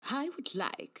I would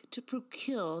like to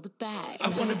procure the bag. I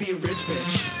wanna be a rich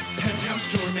bitch. Penthouse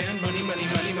doorman, money, money,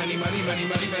 money, money, money, money,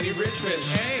 money, money, rich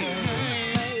bitch.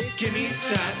 Hey, give me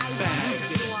that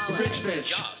bag. Rich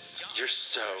bitch. Yes, you're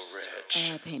so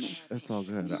rich. Pay me. It's all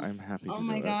good. I'm happy to Oh do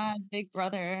my it. God, Big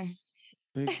Brother.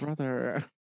 Big brother.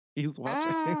 He's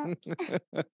watching.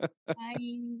 Hi.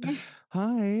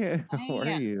 Hi. How are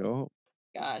Hi. you?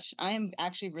 Gosh, I am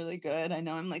actually really good. I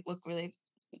know I'm look really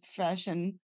fresh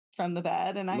and from the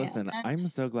bed, and Listen, I'm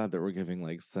so glad that we're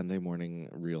giving Sunday morning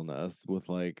realness with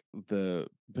the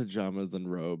pajamas and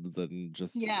robes and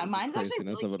just yeah, mine's actually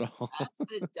craziness really of it cute all. dress,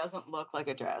 but it doesn't look like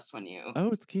a dress when you. Oh,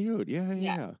 it's cute. Yeah.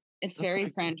 Yeah. It's That's very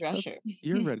Fran Drescher.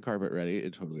 You're red carpet ready.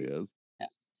 It totally is. Yeah.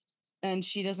 And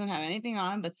she doesn't have anything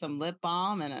on but some lip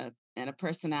balm and a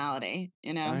personality,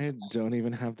 I so. don't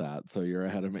even have that, so you're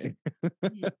ahead of me.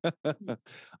 Mhm.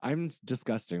 I'm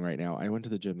disgusting right now. I went to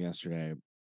the gym yesterday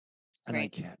and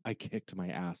Great. I kicked my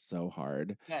ass so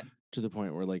hard Good. to the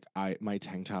point where my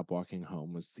tank top walking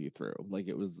home was see-through.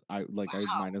 I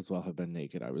Wow. might as well have been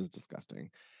naked. I was disgusting.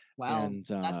 Well, And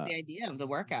that's the idea of the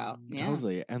workout. Yeah.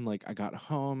 totally. And I got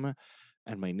home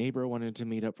and my neighbor wanted to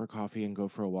meet up for coffee and go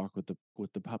for a walk with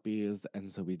the puppies.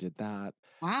 And so we did that.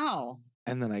 Wow.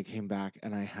 And then I came back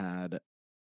and I had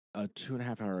a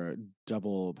 2.5 hour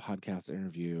double podcast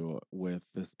interview with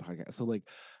this podcast. So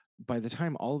by the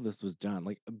time all of this was done,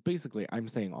 basically I'm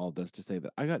saying all this to say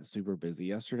that I got super busy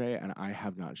yesterday and I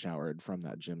have not showered from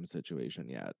that gym situation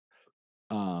yet.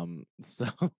 So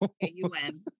Yeah, you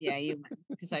win. Yeah, you win.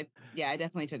 Because I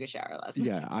definitely took a shower last night.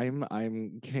 yeah,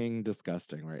 I'm king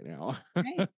disgusting right now.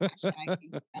 Right. Hashtag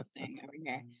king disgusting over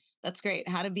here. That's great.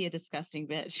 How to be a disgusting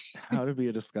bitch. How to be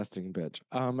a disgusting bitch.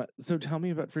 So tell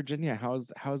me about Virginia.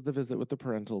 How's the visit with the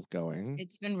parentals going?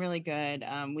 It's been really good.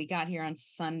 We got here on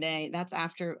Sunday. That's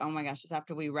after, oh my gosh, it's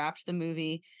after we wrapped the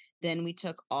movie. Then we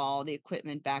took all the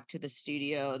equipment back to the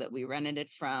studio that we rented it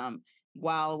from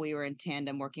while we were in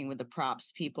tandem working with the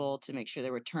props people to make sure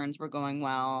the returns were going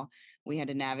well. We had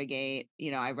to navigate,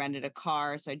 I rented a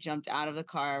car. So I jumped out of the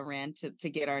car, ran to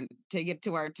get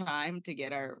to our time to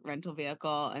get our rental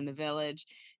vehicle in the village.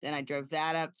 Then I drove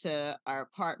that up to our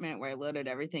apartment where I loaded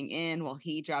everything in while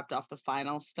he dropped off the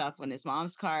final stuff in his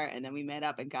mom's car. And then we met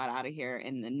up and got out of here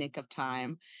in the nick of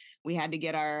time. We had to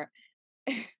get our,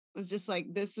 it was just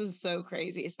this is so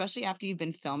crazy, especially after you've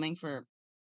been filming for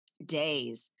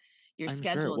days. Your I'm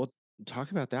schedule. Sure. Well,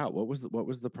 talk about that. What was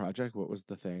the project? What was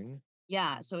the thing?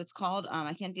 Yeah. So it's called,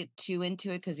 I can't get too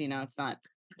into it because, it's not.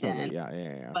 Totally.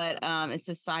 Yeah. But it's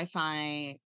a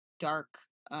sci-fi dark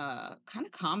kind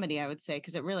of comedy, I would say,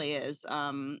 because it really is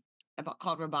called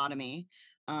Robotomy.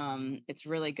 It's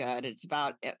really good. It's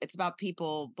about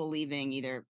people believing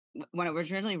either when it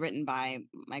was originally written by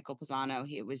Michael Pisano,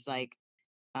 he was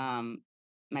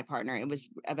my partner. It was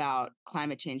about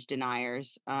climate change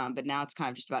deniers, but now it's kind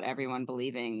of just about everyone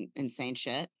believing insane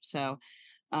shit. So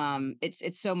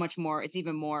it's so much more. It's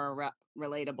even more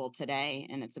relatable today,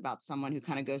 and it's about someone who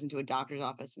kind of goes into a doctor's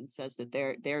office and says that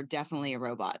they're definitely a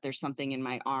robot. There's something in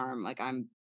my arm,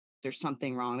 there's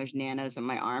something wrong. There's nanos in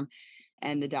my arm.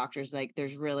 And the doctor's like,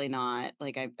 there's really not,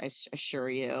 I assure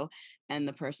you. And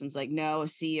the person's like, no, a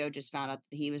CEO just found out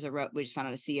that we just found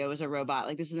out a CEO was a robot.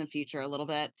 This is in the future a little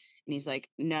bit. And he's like,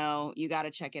 no, you got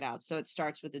to check it out. So it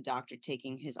starts with the doctor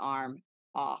taking his arm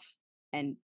off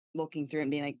and looking through and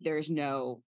being like, there's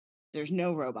no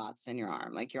robots in your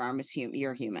arm. Your arm is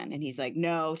you're human. And he's like,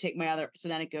 no, take my other. So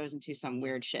then it goes into some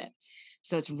weird shit.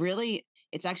 So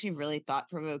it's actually really thought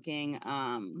provoking.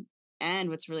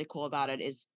 And what's really cool about it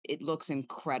is it looks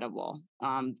incredible.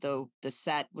 Though the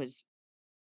set was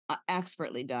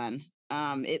expertly done.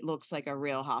 It looks like a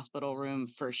real hospital room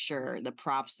for sure. The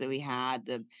props that we had,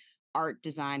 the art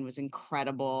design was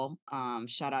incredible.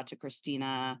 Shout out to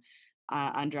Christina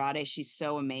Andrade. She's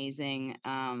so amazing.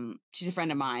 She's a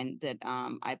friend of mine that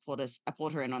I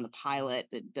pulled her in on the pilot,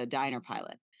 the diner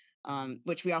pilot.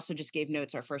 Which we also just gave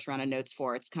notes, our first round of notes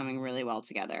for. It's coming really well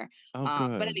together. Oh,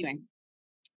 good. But anyway,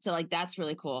 so that's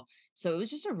really cool. So it was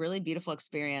just a really beautiful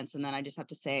experience. And then I just have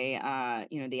to say,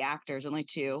 the actors, only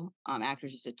two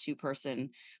actors, just a 2-person.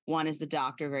 One is the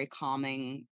doctor, very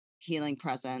calming, healing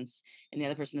presence. And the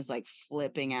other person is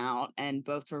flipping out, and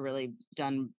both were really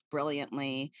done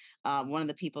brilliantly. One of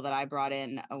the people that I brought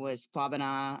in was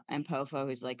Kwabena Mpofo,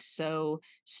 who's so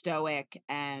stoic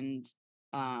and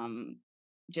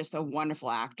just a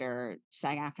wonderful actor,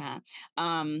 SAG-AFTRA.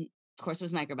 Of course, it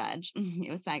was microbadge. It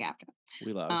was SAG-AFTRA.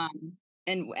 We love.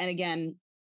 And again,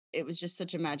 it was just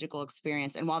such a magical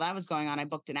experience. And while that was going on, I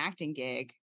booked an acting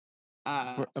gig.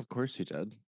 Of course you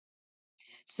did.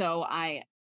 So I'm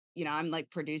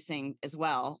producing as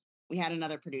well we had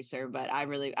another producer, but I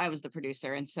was the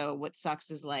producer. And so what sucks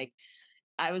is like,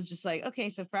 I was just like, okay,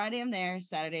 so Friday I'm there,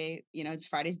 Saturday,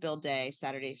 Friday's build day,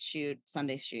 Saturday shoot,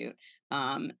 Sunday shoot.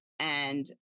 And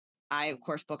I of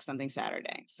course booked something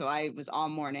Saturday. So I was all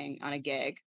morning on a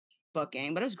gig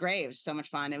booking, but it was great. It was so much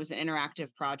fun. It was an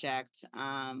interactive project,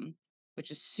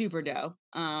 which is super dope.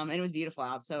 And it was beautiful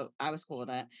out. So I was cool with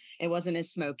it. It wasn't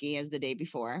as smoky as the day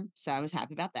before. So I was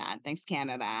happy about that. Thanks,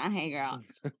 Canada. Hey girl.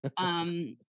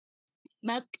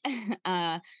 But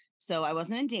so I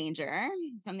wasn't in danger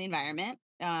from the environment.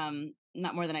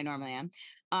 Not more than I normally am.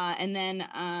 And then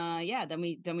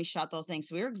then we shot the whole thing.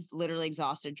 So we were literally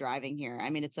exhausted driving here. I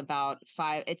mean, it's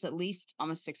at least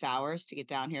almost 6 hours to get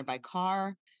down here by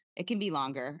car. It can be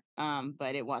longer,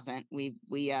 but it wasn't. We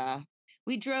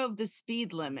drove the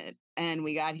speed limit and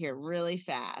we got here really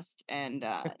fast. And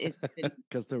it's been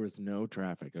because there was no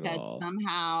traffic at because all.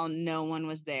 somehow no one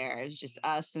was there. It was just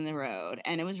us in the road,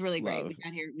 and it was really great. Love.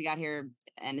 We got here,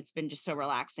 and it's been just so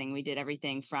relaxing. We did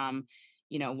everything from,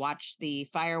 watch the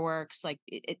fireworks. Like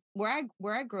where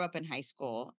I grew up in high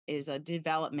school is a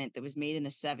development that was made in the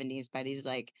 70s by these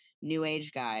like new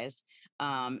age guys,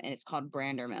 and it's called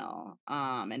Brander Mill,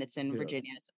 and it's in Yeah.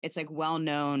 Virginia. It's like well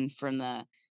known from the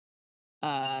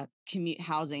commute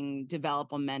housing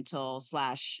developmental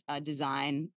 /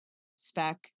 design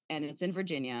spec, and it's in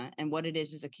Virginia. And what it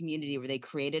is a community where they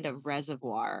created a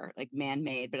reservoir, like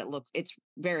man-made, but it's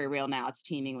very real now. It's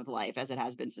teeming with life as it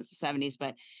has been since the 70s,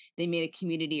 but they made a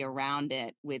community around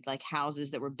it with like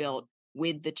houses that were built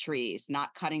with the trees,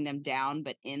 not cutting them down,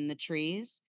 but in the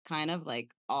trees, kind of like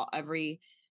every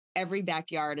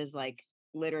backyard is like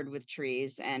littered with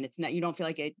trees, and it's not, you don't feel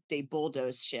like they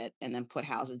bulldoze shit and then put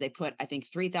houses. They put, I think,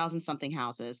 3,000 something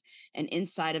houses, and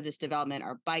inside of this development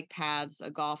are bike paths, a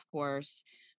golf course,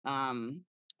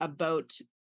 a boat,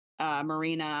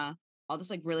 marina, all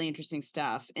this like really interesting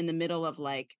stuff in the middle of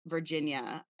like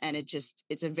Virginia. And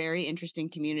it's a very interesting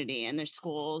community, and there's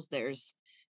schools, there's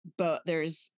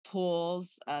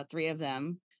pools, 3 of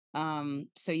them.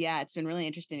 So yeah, it's been really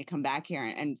interesting to come back here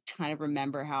and kind of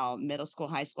remember how middle school,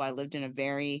 high school, I lived in a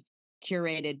very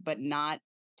curated, but not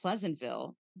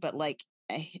Pleasantville, but like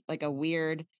a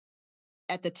weird,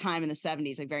 at the time in the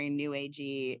 70s, like very new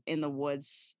agey in the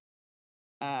woods,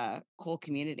 cool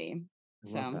community.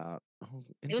 I love So that. Oh,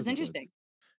 it was interesting.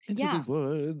 Into Yeah. the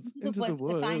woods. Into the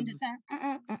Define woods. dissent.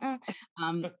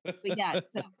 But yeah,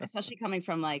 so especially coming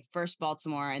from like first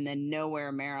Baltimore and then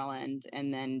nowhere, Maryland,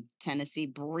 and then Tennessee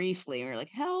briefly, we were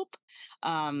like, help.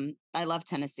 I love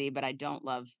Tennessee, but I don't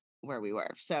love where we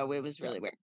were. So it was really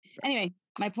weird. Anyway,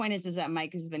 my point is that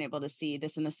Mike has been able to see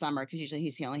this in the summer, because usually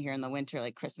he's only here in the winter,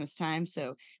 like Christmas time.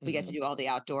 So we get to do all the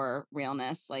outdoor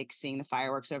realness, like seeing the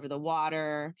fireworks over the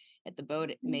water at the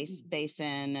boat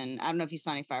basin. And I don't know if you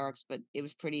saw any fireworks, but it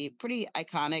was pretty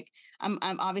iconic. I'm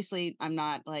obviously, I'm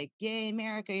not like, yay,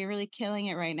 America, you're really killing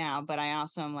it right now. But I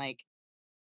also am like,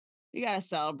 we got to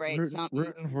celebrate something.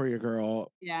 Rooting for you,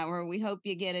 girl. Yeah, where we hope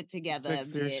you get it together.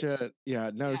 Fix your bitch. shit.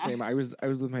 Yeah, no, same. I was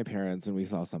with my parents and we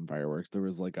saw some fireworks. There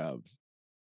was like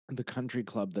the country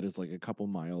club that is like a couple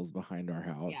miles behind our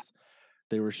house.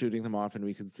 They were shooting them off and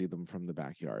we could see them from the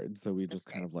backyard. So we just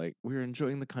kind of like, we were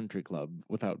enjoying the country club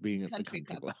without being at the country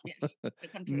club. Yeah, the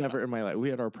country Never club. in my life. We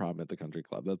had our prom at the country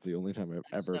club. That's the only time I've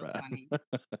That's ever so been. funny.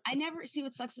 I never see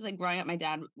what sucks is like growing up,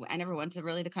 I never went to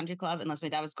really the country club unless my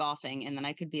dad was golfing. And then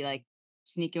I could be like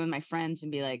sneaking with my friends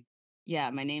and be like,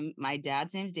 yeah, my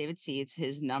dad's name is David Seeds.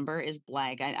 His number is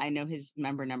blank. I know his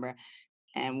member number.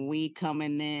 And we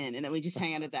coming in, and then we just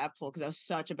hang out at that pool, because that was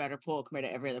such a better pool compared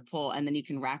to every other pool. And then you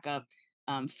can rack up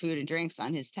food and drinks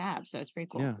on his tab. So it's pretty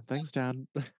cool. Yeah. Thanks, Dad.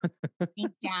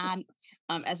 Thanks, Dad.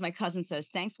 As my cousin says,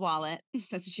 thanks, wallet.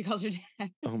 That's what she calls her dad.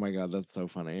 Oh my God. That's so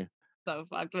funny. So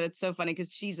fucked, but it's so funny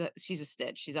because she's a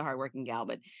stitch. She's a hardworking gal,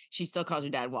 but she still calls her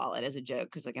dad wallet as a joke,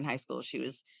 because like in high school she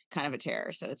was kind of a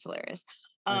terror. So it's hilarious.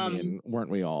 I mean, weren't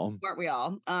we all? Weren't we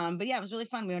all? But yeah, it was really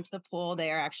fun. We went to the pool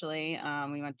there actually.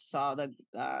 We went to saw the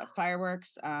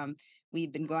fireworks.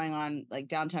 We've been going on like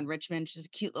downtown Richmond, which is a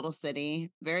cute little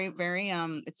city. Very, very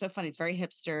it's so funny. It's very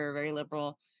hipster, very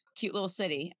liberal, cute little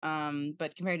city.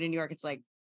 But compared to New York, it's like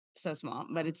so small,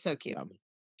 but it's so cute. Yeah.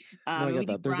 No, I we get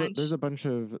do that. There's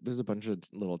brunch. a bunch of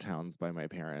little towns by my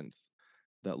parents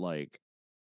that like,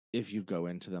 if you go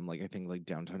into them, like I think like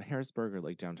downtown Harrisburg or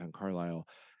like downtown Carlisle,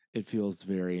 it feels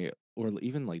very, or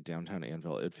even like downtown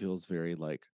Anvil, it feels very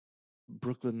like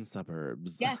Brooklyn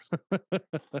suburbs. Yes,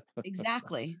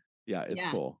 exactly. Yeah, it's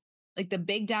Yeah. cool. Like the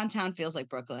big downtown feels like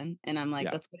Brooklyn. And I'm like,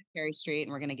 Yeah. let's go to Perry Street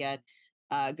and we're gonna go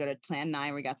to Plan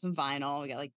 9. We got some vinyl. We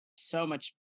got like so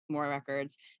much more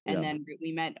records. And Yeah. then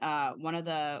we met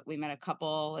a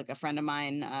couple, like a friend of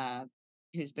mine,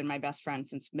 who's been my best friend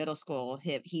since middle school.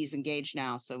 He's engaged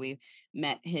now, so we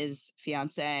met his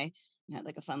fiance and had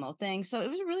like a fun little thing. So it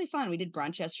was really fun. We did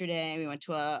brunch yesterday. We went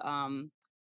to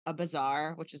a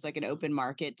bazaar, which is like an open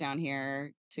market down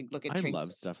here to look at I trinkets.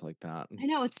 love stuff like that. I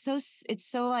know it's so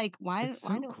like It's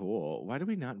so cool. Why do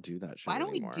we not do that shit why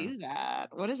don't we anymore? do that?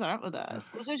 What is up with us?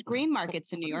 Because there's green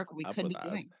markets in New What is York we up could with be that?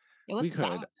 doing. Yeah, We what's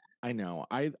up? could. I know.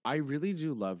 I really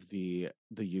do love the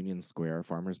Union Square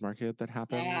Farmers Market that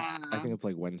happens. I Yeah, think it's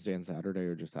like Wednesday and Saturday,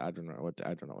 or just I don't know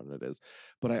when it is.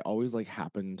 But I always like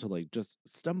happen to like just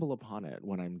stumble upon it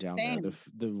when I'm down there.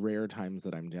 same. The rare times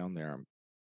that I'm down there,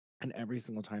 and every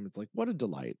single time it's like what a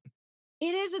delight.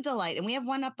 It is a delight, and we have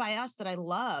one up by us that I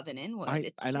love in Inwood.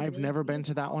 It's actually I've really never been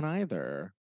to that beautiful. one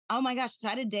either. Oh my gosh! So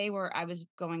I had a day where I was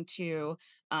going to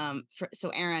so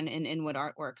Aaron in Inwood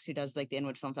Artworks, who does like the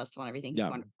Inwood Film Festival and everything. He's Yeah.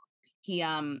 wonderful.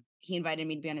 He invited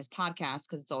me to be on his podcast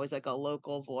because it's always like a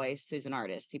local voice who's an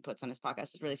artist he puts on his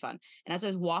podcast. It's really fun. And as I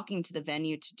was walking to the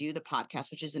venue to do the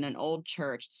podcast, which is in an old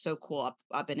church, it's so cool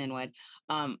up in Inwood.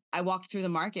 I walked through the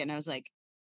market and I was like,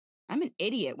 I'm an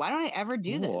idiot. Why don't I ever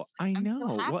do Cool. this? I I'm so know.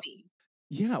 What happy.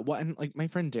 Yeah, well, and like my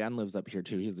friend Dan lives up here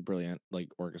too. He's a brilliant like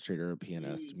orchestrator,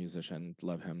 pianist, Mm. musician.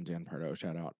 Love him, Dan Pardo.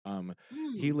 Shout out.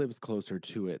 He Mm. lives closer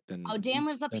to it Oh, Dan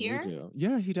lives up we here? do.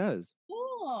 Yeah, he does. Yeah,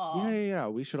 Cool. yeah, yeah.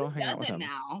 We should Who all hang out with doesn't him.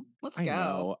 now? Let's I go.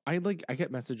 know. I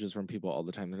get messages from people all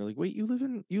the time. They're like, "Wait, you live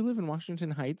in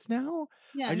Washington Heights now?"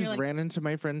 Yeah, I and you're just like, ran into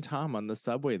my friend Tom on the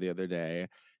subway the other day,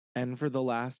 and for the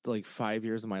last like 5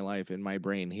 years of my life, in my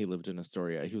brain, he lived in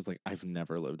Astoria. He was like, "I've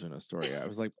never lived in Astoria." I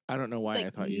was like, "I don't know why like I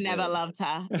thought you never did." loved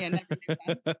her. Yeah, never knew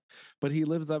her. But he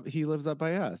lives up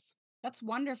by us. That's I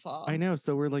wonderful. know.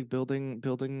 So we're like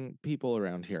building people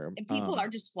around here. And people are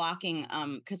just flocking,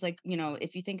 because like,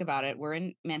 if you think about it, we're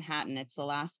in Manhattan. It's the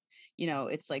last,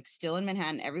 it's like still in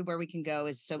Manhattan. Everywhere we can go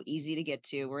is so easy to get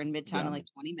to. We're in Midtown Yeah. in like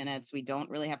 20 minutes. We don't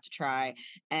really have to try.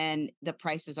 And the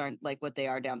prices aren't like what they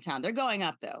are downtown. They're going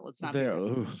up though. Let's not be There,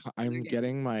 rude. I'm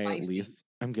getting It's my spicy. lease.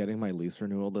 I'm getting my lease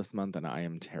renewal this month, and I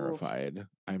am Oof. terrified.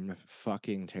 I'm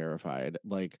fucking terrified.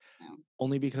 Like, No.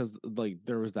 only because like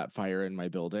there was that fire in my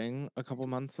building a couple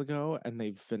months ago, and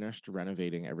they've finished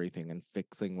renovating everything and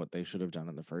fixing what they should have done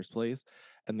in the first place.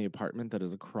 And the apartment that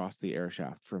is across the air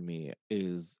shaft from me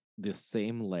is the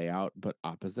same layout but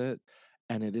opposite,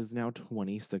 and it is now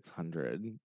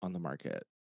 2,600 on the market.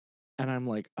 And I'm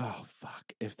like, oh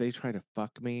fuck! If they try to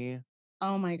fuck me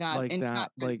Oh my God. like And you're that,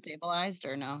 not rent like stabilized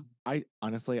or no? I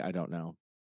honestly I don't know.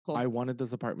 Cool. I wanted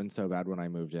this apartment so bad when I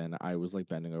moved in. I was like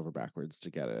bending over backwards to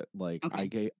get it. Like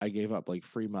Okay. I gave up like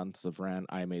 3 months of rent.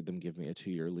 I made them give me a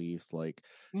 2-year lease. Like,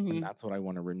 and Hmm. that's what I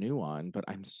want to renew on. But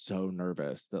I'm so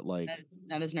nervous that like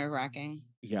That is nerve wracking.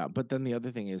 yeah. But then the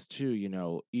other thing is too,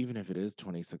 even if it is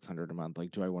 2,600 a month, like,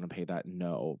 do I want to pay that?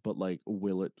 No. But like,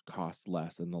 will it cost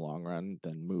less in the long run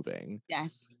than moving?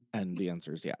 Yes. And the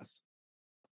answer is yes.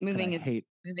 And I Moving is hate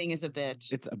moving is a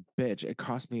bitch. it's a bitch. It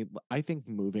cost me. I think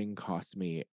moving cost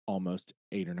me almost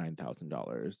 $8,000 or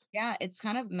 $9,000. Yeah, it's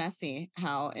kind of messy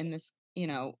how in this,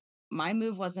 my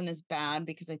move wasn't as bad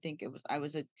because I think I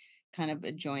was a kind of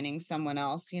adjoining someone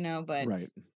else, but Right.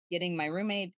 getting my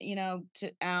roommate,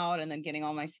 to out and then getting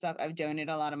all my stuff. I've donated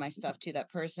a lot of my stuff to that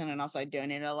person. And also I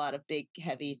donated a lot of big,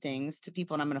 heavy things to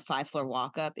people. And I'm in a 5-floor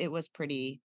walk up. It was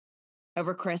pretty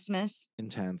over Christmas.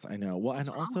 Intense. I know. Well, and What's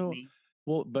wrong with also, me?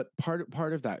 but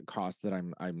part of that cost that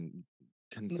I'm Moving?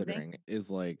 considering is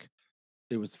like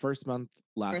it was first month,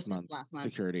 last Christmas month last month.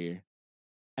 security,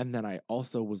 and then I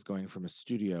also was going from a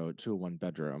studio to a 1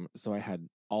 bedroom, so I had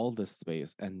all this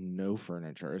space and no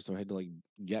furniture, so I had to like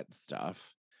get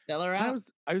stuff. Fill her And out.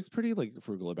 I was pretty like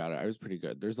frugal about it. I was pretty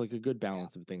good. There's like a good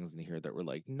balance of things in here that were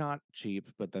like not cheap,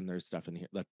 but then there's stuff in here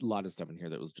that a lot of stuff in here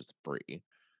that was just free.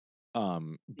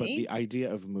 But See? the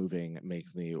idea of moving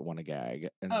makes me want to gag.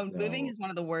 And Oh, moving so is one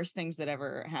of the worst things that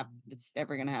ever happened. That's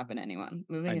ever going to happen to anyone.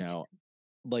 I Moving is know,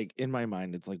 like in my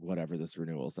mind, it's like whatever this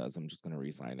renewal says, I'm just gonna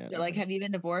re-sign it. They're like, have you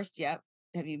been divorced? Yep.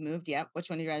 Have you moved? Yep. Which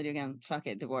one would you rather do again? Fuck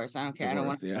it, divorce. I don't care. I don't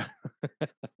want. Divorce, yeah.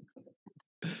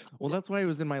 Well, that's why I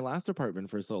was in my last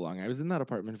apartment for so long. I was in that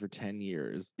apartment for 10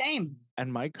 years. Same.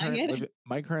 And I get it.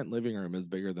 my current living room is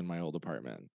bigger than my old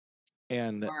apartment.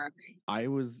 And Mark. I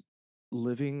was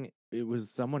living, it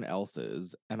was someone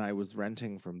else's, and I was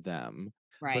renting from them,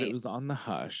 but it Right. was on the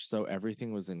hush, so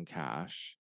everything was in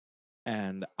cash.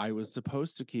 And I was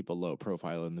supposed to keep a low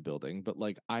profile in the building, but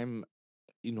like I'm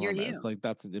You're you. enormous. Like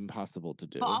that's impossible to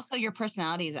But do. also your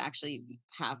personality is actually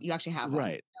you actually have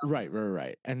one.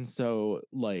 Right. And so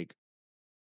like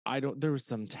there was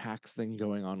some tax thing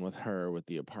going on with her with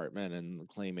the apartment and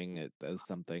claiming it as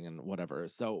something and whatever.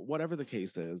 So whatever the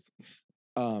case is,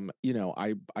 you know,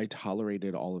 I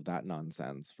tolerated all of that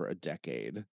nonsense for a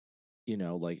decade. You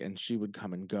know, like, and she would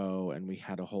come and go, and we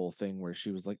had a whole thing where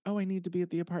she was like, "Oh, I need to be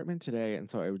at the apartment today," and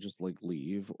so I would just like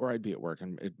leave, or I'd be at work,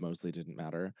 and it mostly didn't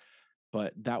matter.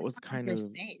 But that It's was not like kind your of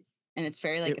space, and it's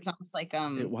very like it. it's almost like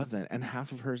It wasn't, and half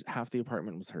the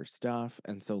apartment was her stuff,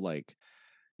 and so like,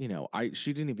 you know,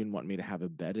 she didn't even want me to have a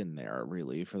bed in there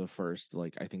really for the first,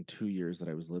 like, I think 2 years that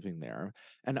I was living there.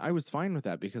 And I was fine with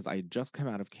that because I had just come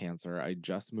out of cancer. I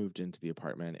just moved into the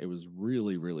apartment. It was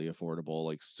really, really affordable,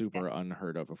 like yeah, super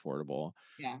unheard of affordable.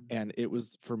 yeah, And it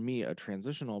was for me a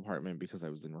transitional apartment because I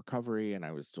was in recovery and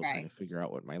I was still trying right. to figure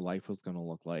out what my life was going to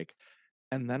look like.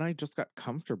 And then I just got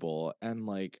comfortable. And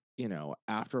like, you know,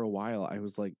 after a while, I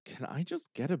was like, can I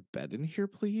just get a bed in here,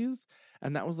 please?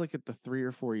 And that was like at the 3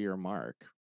 or 4 year mark.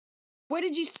 Where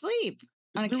did you sleep?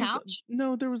 On a There was couch?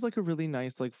 no, there was like a really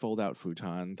nice like fold out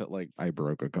futon that like I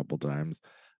broke a couple times.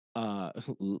 Uh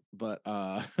but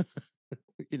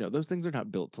you know, those things are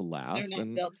not built to They're last, not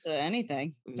and built to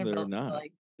anything. They're they're built to not.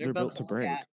 like they're They're built built to to look break.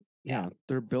 at. Yeah. Yeah,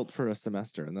 they're built for a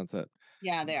semester and that's it.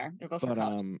 Yeah, they are. They're built for But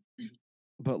college.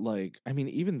 like, I mean,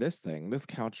 even this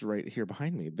couch right here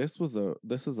behind me, this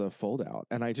is a fold out,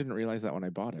 and I didn't realize that when I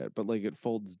bought it, but like it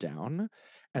folds down,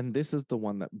 and this is the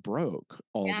one that broke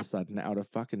all of Yeah. a sudden out of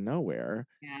fucking nowhere,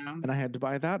 Yeah. and I had to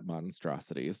buy that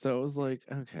monstrosity. So it was like,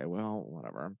 okay, well,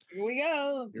 whatever. Here we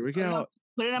go. Here we Put it on go.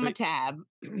 put it on my But tab.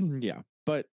 yeah,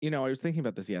 but you know, I was thinking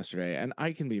about this yesterday, and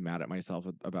I can be mad at myself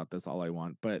about this all I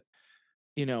want, but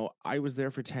you know, I was there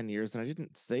for 10 years and I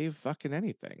didn't save fucking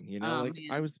anything. You know, Oh like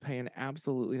I man. was paying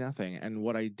absolutely nothing. And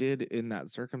what I did in that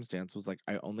circumstance was like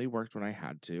I only worked when I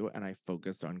had to and I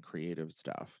focused on creative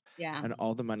stuff. Yeah. And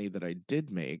all the money that I did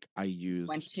make, I Went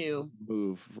used to to.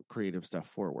 move creative stuff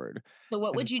forward. So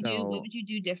what And would you do? What so would you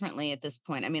do differently at this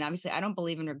point? I mean, obviously I don't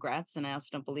believe in regrets and I also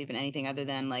don't believe in anything other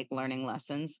than like learning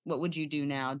lessons. What would you do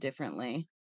now differently?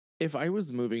 if I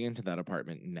was moving into that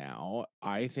apartment now,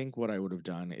 I think what I would have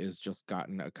done is just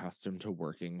gotten accustomed to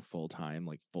working full time,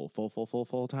 like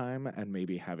full time, and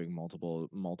maybe having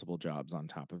multiple jobs on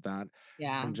top of that.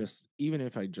 Yeah. And just even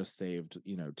if I just saved,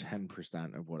 you know,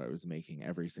 10% of what I was making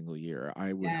every single year,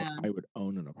 Yeah. I would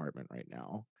own an apartment right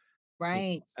now. You know,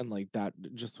 Right. and like that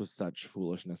just was such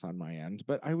foolishness on my end.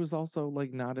 But I was also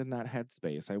like not in that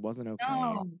headspace. I wasn't okay.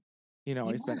 No, You know,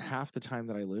 you I spent weren't. half the time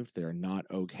that I lived there not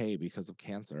okay because of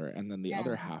cancer. And then the Yeah.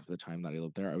 other half of the time that I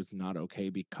lived there, I was not okay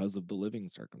because of the living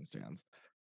circumstance.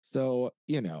 So,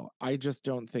 you know, I just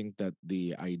don't think that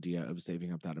the idea of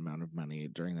saving up that amount of money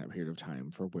during that period of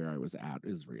time for where I was at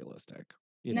is realistic.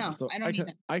 You know, No, so I don't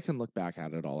either. I can look back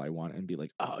at it all I want and be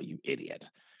like, oh, you idiot.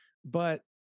 But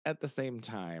at the same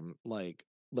time, like,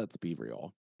 let's be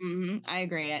real. I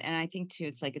agree. And I think too,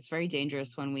 it's like it's very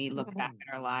dangerous when we look back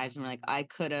at our lives and we're like, I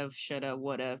could have, should have,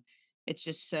 would have. It's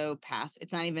just so past.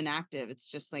 It's not even active. It's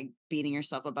just like beating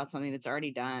yourself up about something that's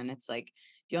already done. It's like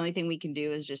the only thing we can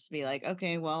do is just be like,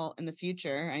 okay, well, in the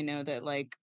future, I know that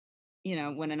like,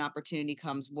 when an opportunity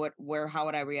comes, how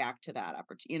would I react to that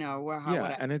opportunity? Where, how would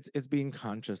Yeah, I? and it's being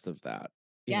conscious of that.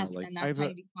 You know, Yes. like And that's how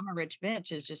you become a rich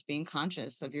bitch is just being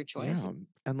conscious of your choice. yeah,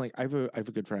 and like I have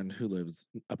a good friend who lives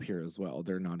up here as well.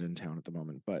 They're not in town at the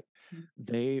moment, but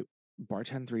they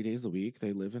bartend 3 days a week.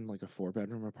 They live in like a 4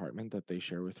 bedroom apartment that they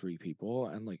share with three people,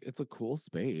 and like it's a cool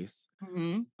space.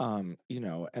 Mm-hmm. You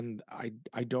know, and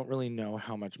I don't really know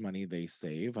how much money they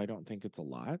save. I don't think it's a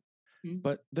lot,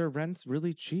 but their rent's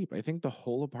really cheap. I think the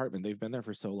whole apartment, they've been there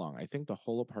for so long. I think the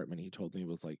whole apartment he told me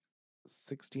was like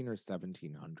 16 or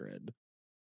 1700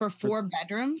 For for 4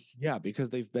 bedrooms? yeah, because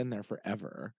they've been there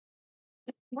forever.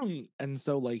 And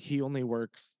so like he only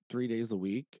works 3 days a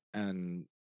week and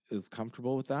is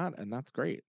comfortable with that, and that's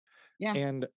great. Yeah.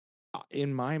 And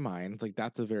in my mind, like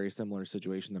that's a very similar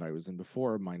situation that I was in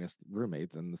before, minus the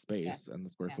roommates and the Yeah. space and the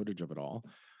square Yeah. footage of it all.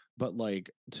 But like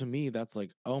to me, that's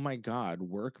like, oh my God,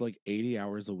 work like 80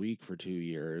 hours a week for 2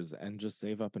 years and just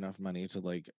save up enough money to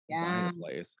like buy Yeah. a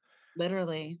place.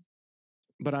 Literally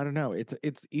But I don't know.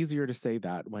 It's easier to say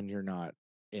that when you're not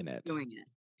in it. doing it.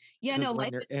 Yeah. No, Because when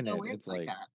life you're is in so it, weird it's like like,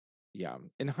 that. yeah.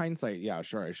 In hindsight, yeah,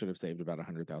 sure, I should have saved about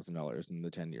 $100,000 in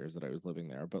the 10 years that I was living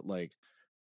there. But like,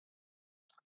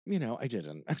 you know, I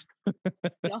didn't.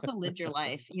 You also lived your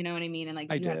life, you know what I mean? And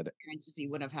like I you had did. experiences you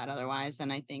wouldn't have had otherwise.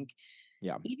 And I think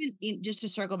Yeah. even just to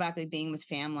circle back, like being with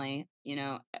family,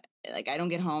 like I don't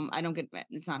get home. I don't get,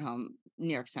 it's not home,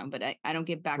 New York's home, but I don't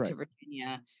get back to Right.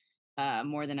 Virginia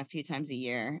more than a few times a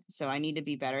year. So I need to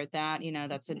be better at that.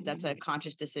 That's a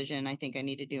conscious decision. I think I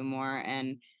need to do more.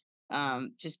 And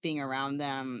just being around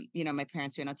them, my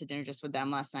parents, we went out to dinner just with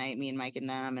them last night, me and Mike and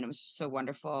them, and it was just so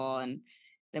wonderful. And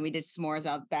then we did s'mores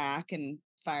out back and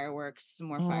fireworks, some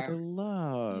more Oh, I fireworks.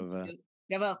 love.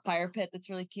 We have a fire pit that's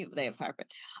really cute. They have a fire pit.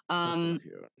 That's so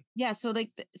cute. Yeah, so like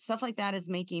stuff like that is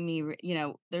making me,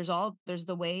 there's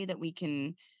the way that we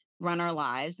can run our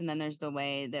lives, and then there's the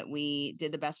way that we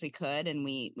did the best we could, and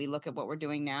we look at what we're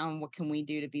doing now and what can we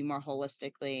do to be more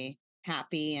holistically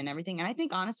happy and everything. And I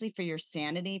think honestly, for your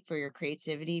sanity, for your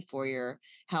creativity, for your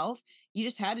health, you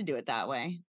just had to do it that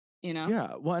way,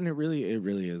 Yeah, well, and it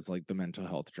really is like the mental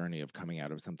health journey of coming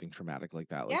out of something traumatic like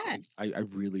that. Like, Yes, I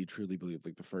really truly believe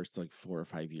like the first like 4 or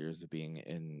 5 years of being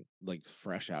in like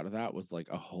fresh out of that was like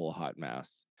a whole hot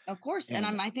mess. of course. And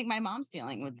And I think my mom's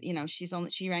dealing with,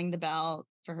 she rang the bell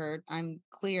for her. I'm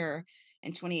clear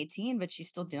in 2018, but she's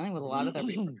still dealing with a lot of the I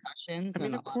repercussions mean,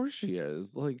 and of course she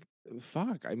is. Like,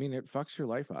 fuck. I mean, it fucks your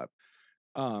life up.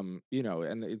 And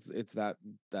it's that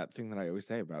thing that I always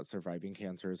say about surviving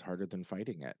cancer is harder than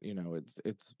fighting it.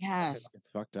 It's yes. it's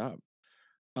fucked up.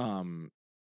 Um,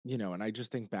 and I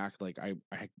just think back, like I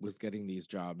was getting these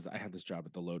jobs. I had this job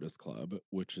at the Lotus Club,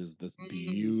 which is this Mm,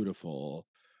 beautiful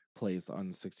place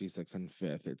on 66 and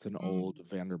 5th. It's an mm, old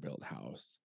Vanderbilt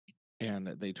house. And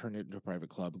they turned it into a private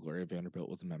club. Gloria Vanderbilt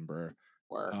was a member.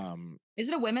 work. Um, Is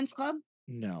it a women's club?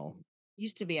 no,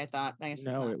 Used to be, I thought. I guess it's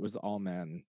no, not. it was all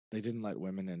men. They didn't let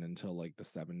women in until like the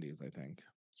 70s, I think.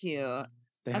 Cute.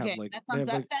 They have Okay, like that they sounds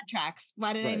have like that tracks.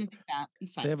 Why did I right. even think that?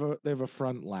 It's They fine. have a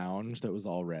front lounge that was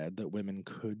all red that women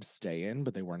could stay in,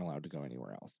 but they weren't allowed to go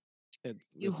anywhere else.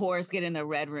 You It's whores get in the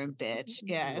red room, bitch.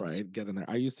 Yeah, it's right. Get in there.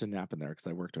 I used to nap in there because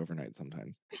I worked overnight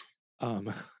sometimes. Um,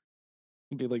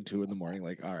 it'd be like 2 in the morning.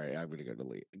 Like, all right, I'm gonna go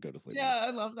to sleep now. yeah,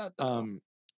 I love that though.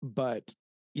 But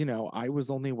I was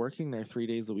only working there 3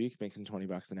 days a week, making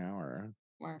 $20 an hour,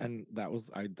 Work. and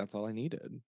that's all I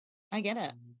needed. I get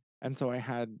it. And so I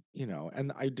had,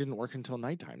 and I didn't work until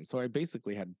nighttime. So I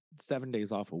basically had 7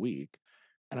 days off a week,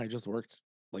 and I just worked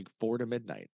like 4 to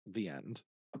midnight. The end.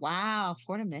 Wow,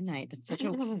 4 to midnight. That's such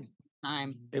a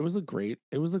time. It was a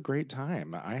great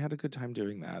time. I had a good time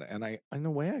doing that, and in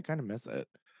a way, I kind of miss it.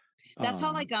 That's how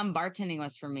Um, bartending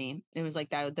was for me. It was like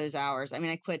that those hours. I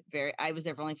mean, I was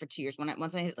there for only for 2 years.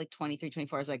 Once I hit like 23,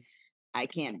 24, I was like, I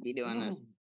can't be doing this.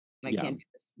 I yeah, can't do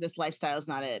this. This lifestyle is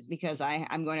not it because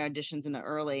I'm going to auditions in the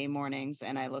early mornings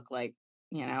and I look like,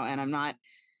 and I'm not,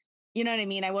 you know what I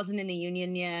mean? I wasn't in the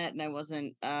union yet and I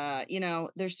wasn't,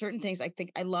 there's certain things I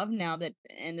think I love now that,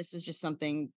 and this is just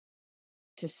something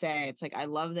to say. It's like, I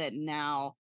love that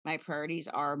now my priorities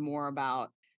are more about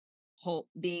whole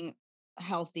being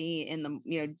healthy in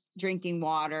the, drinking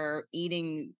water,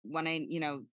 eating when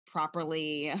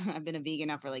properly. I've been a vegan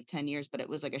now for like 10 years, but it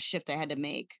was like a shift I had to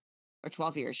make, or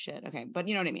 12 years shit. Okay. But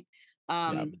you know what I mean?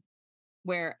 yeah.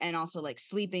 Where, and also like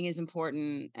sleeping is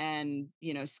important, and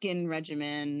skin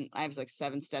regimen. I have like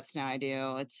 7 steps now. I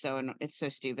do. It's so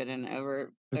stupid and For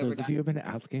those of overdone. you who have been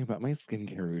asking about my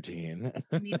skincare routine,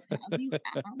 I mean, have you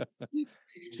asked?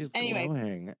 she's Anyway.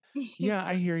 glowing. Yeah,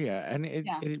 I hear you. And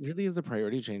Yeah. it really is a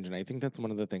priority change. And I think that's one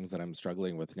of the things that I'm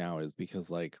struggling with now is because,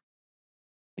 like,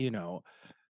 you know,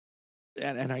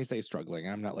 and I say struggling,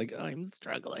 I'm not like, I'm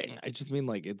struggling. I just mean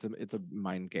like it's a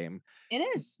mind game It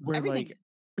is where everything.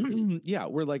 like yeah,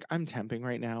 we're like I'm temping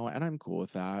right now and I'm cool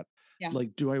with that. Yeah.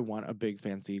 Like, do I want a big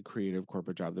fancy creative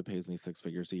corporate job that pays me 6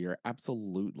 figures a year?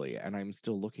 Absolutely. And I'm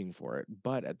still looking for it.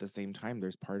 But at the same time,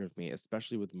 there's part of me,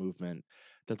 especially with movement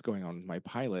that's going on with my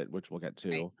pilot, which we'll get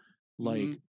Right. to, Hmm.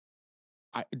 like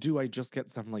I just get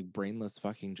some like brainless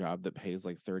fucking job that pays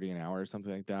like 30 an hour or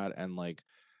something like that and like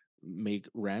make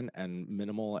rent and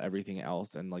minimal everything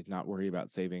else and like not worry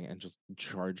about saving and just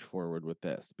charge forward with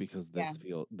this because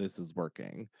Yeah. this is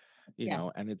working, Yeah.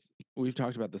 and we've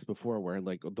talked about this before where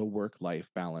like the work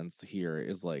life balance here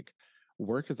is like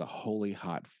work is a holy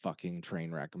hot fucking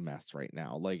train wreck mess right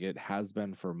now. Like it has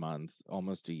been for months,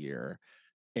 almost a year,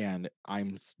 and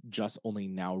I'm just only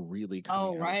now really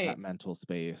coming Oh, out of that right. mental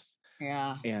space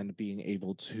Yeah. and being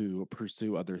able to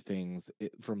pursue other things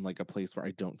from like a place where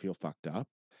I don't feel fucked up.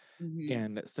 Hmm.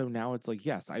 And so now it's like,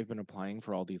 yes, I've been applying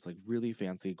for all these like really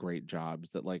fancy, great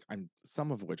jobs that like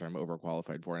some of which I'm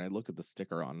overqualified for. And I look at the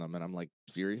sticker on them and I'm like,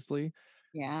 seriously,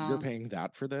 you're Yeah. paying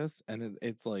that for this? And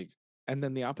it's like, and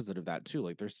then the opposite of that too.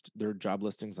 Like there are job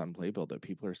listings on Playbill that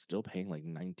people are still paying like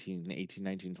 19, 18,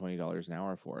 19, $20 an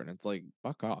hour for. And it's like,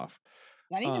 fuck off.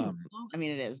 Not even. Um, Well, I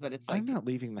mean, it is, but it's I'm like not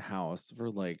leaving the house for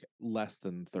like less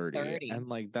than 30. 30. And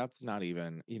like that's not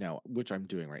even, which I'm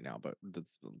doing right now, but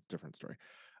that's a different story.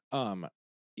 Um,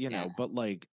 Yeah. but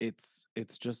like it's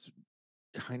just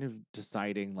kind of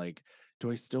deciding like,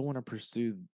 do I still want to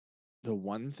pursue the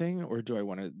one thing or do I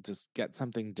want to just get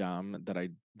something dumb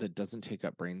that doesn't take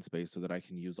up brain space so that I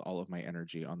can use all of my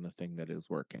energy on the thing that is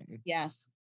working?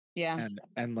 Yes. Yeah.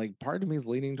 And like part of me is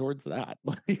leaning towards that.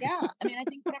 Yeah. I mean,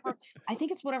 I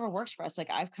think it's whatever works for us.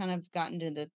 Like I've kind of gotten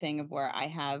to the thing of where I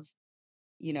have,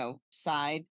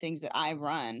 side things that I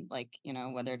run, like,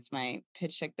 whether it's my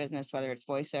pitch deck business, whether it's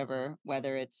voiceover,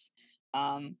 whether it's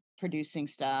producing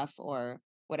stuff or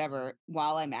whatever,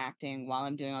 while I'm acting, while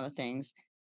I'm doing all the things.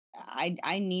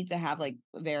 I need to have like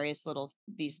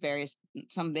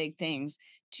some big things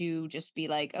to just be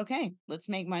like, okay, let's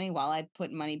make money while I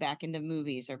put money back into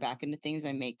movies or back into things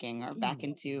I'm making or back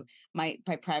into my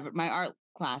art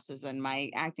classes and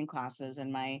my acting classes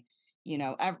and my,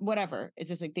 whatever. It's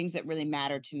just like things that really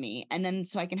matter to me. And then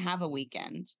so I can have a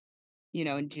weekend,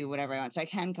 and do whatever I want. So I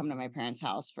can come to my parents'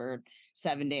 house for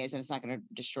 7 days and it's not going to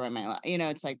destroy my life.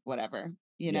 It's like whatever,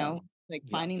 Yeah. like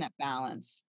Yeah. finding that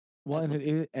balance. Well,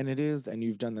 and and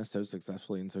you've done this so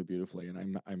successfully and so beautifully,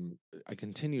 and I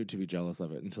continue to be jealous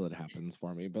of it until it happens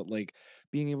for me. But like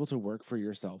being able to work for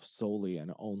yourself solely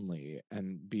and only,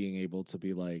 and being able to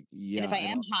be like, And if yeah, I I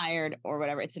am don't. hired or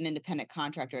whatever, it's an independent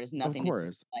contractor. It has Of nothing to do with,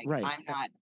 course, like, right, I'm not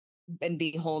been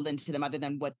beholden to them other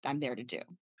than what I'm there to do.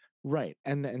 right,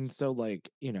 and so like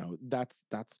that's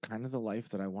kind of the life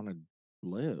that I want to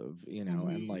live,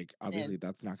 and like It is. obviously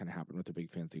that's not going to happen with a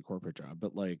big fancy corporate job,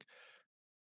 but like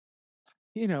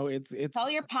it's. Tell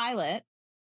your pilot,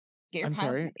 get your I'm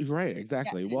pilot. sorry, right? Yeah,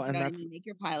 Exactly. Well, you and know what I that's mean? Make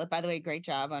your pilot. By the way, great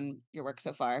job on your work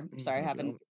so far. I'm sorry I thank haven't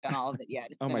you. done all of it yet.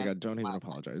 It's Oh been my a God, don't even wild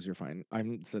apologize. You're fine.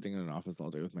 I'm sitting in an office all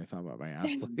day with my thumb up my ass.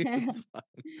 Like, time. it's fine.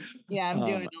 Yeah, I'm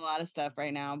doing a lot of stuff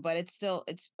right now, but it's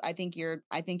I think your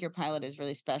pilot is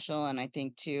really special. And I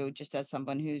think too, just as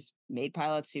someone who's made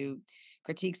pilots, who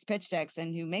critiques pitch decks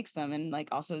and who makes them, and like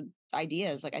also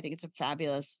ideas, like I think it's a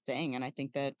fabulous thing. And I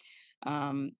think that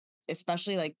um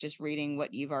especially like just reading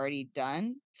what you've already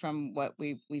done from what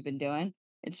we've been doing,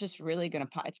 it's just really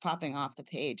it's popping off the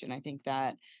page. And I think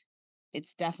that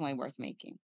it's definitely worth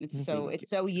making. Thank It's so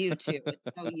you too. you. It's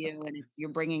so you, and you're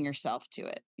bringing yourself to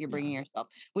it. You're Yeah. bringing yourself,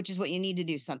 which is what you need to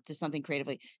do, something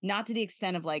creatively, not to the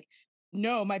extent of like,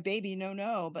 no, my baby, no,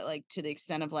 no, but like to the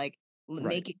extent of like, Right.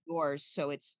 make it yours. So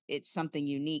it's something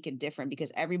unique and different,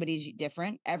 because everybody's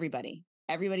different.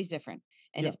 Everybody's different.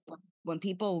 And Yeah. if when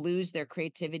people lose their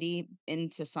creativity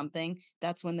into something,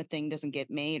 that's when the thing doesn't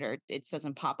get made or it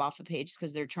doesn't pop off the page,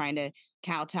 because they're trying to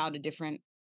kowtow to different.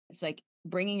 It's like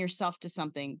bringing yourself to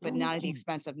something, but not at the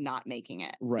expense of not making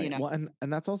it, Right. Well,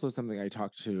 and that's also something I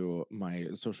talk to my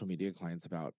social media clients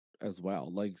about as well.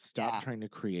 Like, stop Yeah. trying to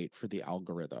create for the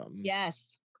algorithm.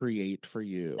 Yes. Create for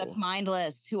That's you.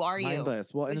 mindless. Who are you?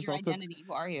 Mindless. Well, What and is it's your also identity?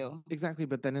 Who are you? exactly,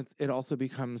 but then it also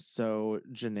becomes so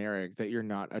generic that you're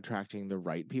not attracting the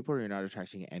right people, or you're not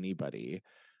attracting anybody,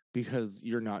 because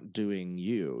you're not doing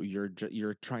you.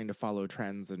 You're trying to follow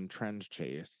trends and trend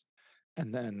chase,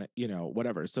 and then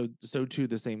whatever. So too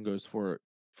the same goes for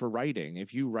writing.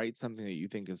 If you write something that you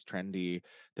think is trendy,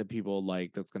 that people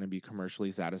like, that's going to be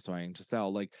commercially satisfying to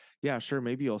sell, like, yeah, sure,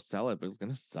 maybe you'll sell it, but it's going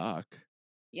to suck.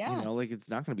 Yeah. Like, it's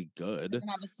not going to be It good. doesn't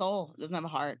have a soul. It doesn't have a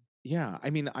heart. Yeah,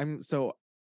 I mean, I'm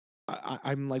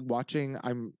like watching.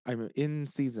 I'm in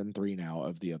season 3 now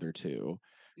of the other two,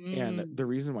 and Mm. the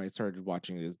reason why I started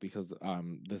watching it is because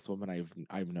this woman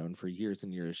I've known for years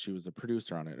and years. She was a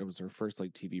producer on it. It was her first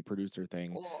like TV producer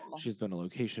thing. Cool. She's been a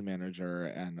location manager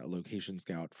and a location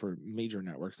scout for major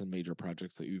networks and major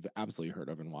projects that you've absolutely heard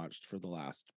of and watched for the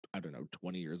last, I don't know,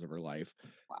 20 years of her life.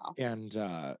 Wow.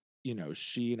 And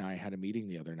she and I had a meeting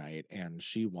the other night, and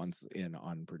she wants in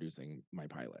on producing my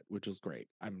pilot, which is great.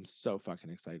 I'm so fucking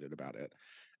excited about it.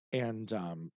 And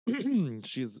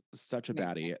she's such a Amazing.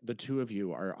 baddie. The two of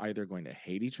you are either going to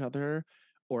hate each other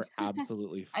or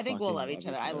absolutely I think we'll fucking love each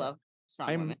other. each I other. love strong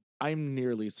I'm women. I'm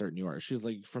nearly certain you are. She's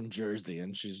like from Jersey,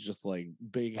 and she's just like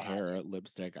big hair, Fabulous.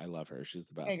 lipstick. I love her. She's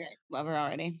the Okay, best. great. Love her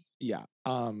already. Yeah.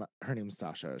 Her name's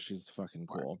Sasha. She's fucking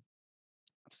Work. cool.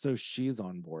 So she's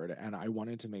on board, and I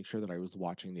wanted to make sure that I was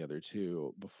watching the other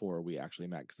two before we actually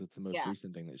met, because it's the most Yeah.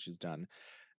 recent thing that she's done.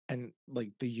 And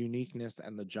like the uniqueness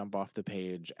and the jump off the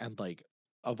page and like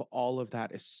of all of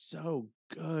that is so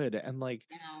good. And like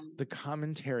the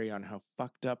commentary on how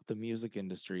fucked up the music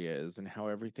industry is and how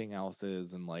everything else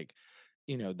is, and like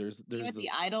there's You know what the this.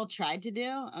 Idol tried to do?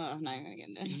 Oh, I'm not gonna get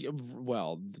into it. Yeah,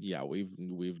 well, yeah,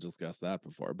 we've discussed that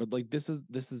before, but like this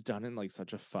is done in like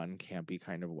such a fun, campy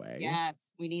kind of way.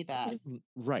 Yes, we need that.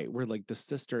 Right, where like the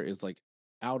sister is like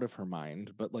out of her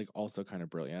mind, but like also kind of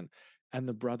brilliant, and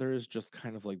the brother is just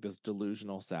kind of like this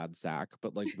delusional sad sack,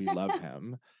 but like we love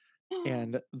him.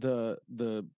 And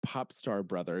the pop star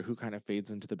brother, who kind of fades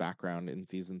into the background in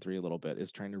season 3 a little bit,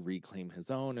 is trying to reclaim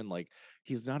his own, and like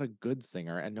he's not a good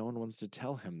singer, and no one wants to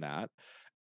tell him that.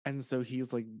 And so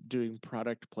he's like doing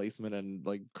product placement and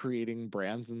like creating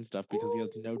brands and stuff because he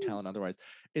has no talent otherwise.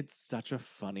 It's such a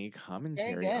funny It's very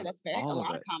commentary good. of That's a all of lot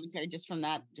of it. commentary just from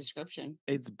that description.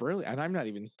 It's brilliant. And I'm not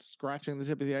even scratching the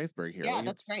tip of the iceberg here. Yeah, Like,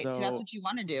 that's it's great. so, See, that's what you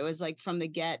want to do is like from the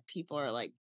get, people are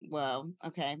like, well,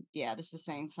 okay, yeah, this is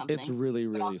saying it's something. really,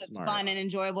 But really also it's smart. fun and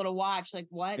enjoyable to watch. Like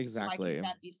what? Why Exactly. can't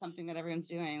that be something that everyone's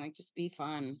doing? Like just be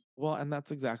fun. Well, and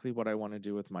that's exactly what I want to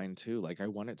do with mine too. Like, I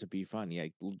want it to be fun. Yeah,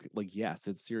 like yes,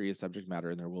 it's serious subject matter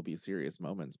and there will be serious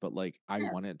moments, but like I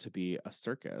Sure. want it to be a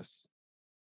circus.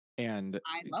 And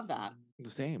I love that. the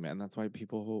same, and that's why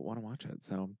people want to watch it.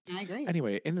 So I agree.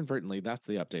 anyway, inadvertently, that's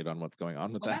the update on what's going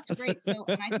on with Well, that. that's great. So,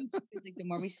 and I think too, like the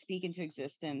more we speak into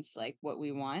existence, like what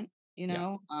we want,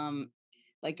 Yeah.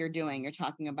 like you're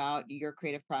talking about your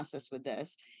creative process with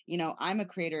this. I'm a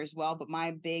creator as well, but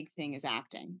my big thing is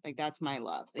acting. Like that's my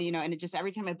love, and it just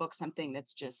every time I book something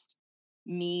that's just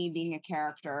me being a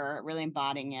character, really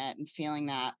embodying it and feeling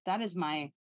that is my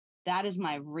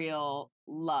real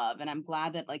love. And I'm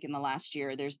glad that like in the last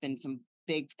year, there's been some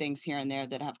big things here and there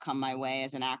that have come my way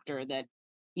as an actor that,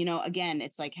 again,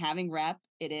 it's like having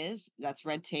that's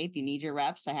red tape. You need your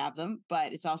reps. I have them,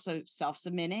 but it's also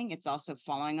self-submitting. It's also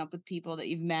following up with people that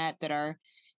you've met that are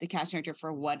the casting director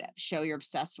for what show you're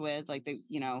obsessed with. Like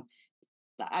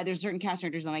there's certain cast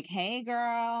directors I'm like, hey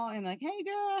girl, and like, hey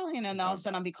girl, and all of a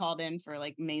sudden I'll be called in for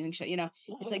like amazing show.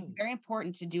 It's like it's very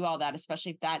important to do all that,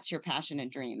 especially if that's your passion and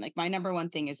dream. Like my number one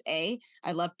thing is I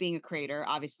love being a creator,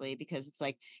 obviously, because it's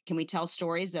like, can we tell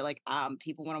stories that like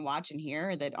people want to watch and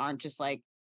hear that aren't just like,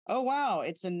 oh wow,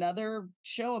 it's another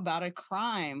show about a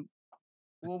crime.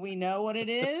 Well, we know what it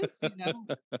is,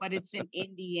 but it's in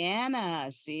Indiana.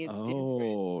 See, it's different.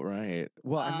 Oh, right.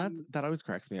 Well, and Um, that always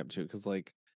cracks me up too, because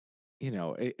like,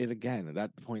 it again, that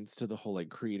points to the whole like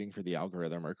creating for the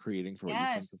algorithm or creating for what you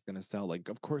think is yes. going to sell. Like,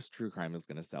 of course, true crime is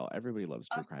going to sell. Everybody loves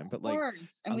true Of crime, but like,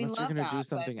 course, and we unless you're love going to do that, but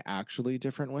something actually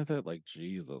different with it, like,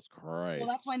 Jesus well, that's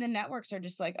Christ. why the networks are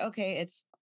just like, okay,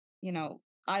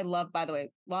 I love, by the way,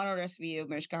 Law and Order SVU,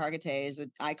 Mariska Hargitay is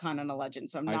an icon and a legend.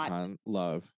 So I'm not, Icon,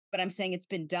 love. but I'm saying it's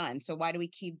been done. So why do we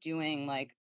keep doing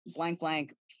like blank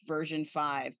blank version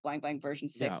 5, blank blank version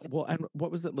Yeah. 6? Well, and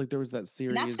what was it like? There was that And that's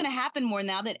series. going to happen more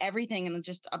now that everything, and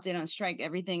just update on strike,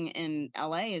 everything in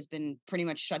LA has been pretty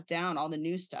much shut down, all the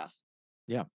new stuff.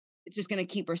 Yeah. It's just going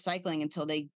to keep recycling until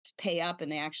they pay up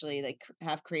and they actually like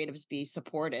have creatives be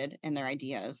supported in their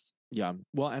ideas. Yeah.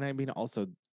 Well, and I mean, also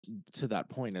to that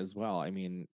point as well, I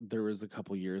mean, there was a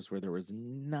couple years where there was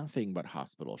nothing but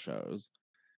hospital shows.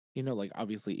 Like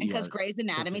obviously Because ER Grey's kicked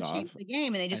Anatomy it changed off, the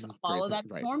game and they just and follow that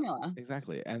right, formula.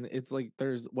 exactly. And it's like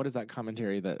what is that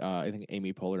commentary that I think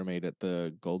Amy Poehler made at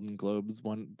the Golden Globes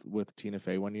one with Tina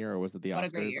Fey one year, or was it the What a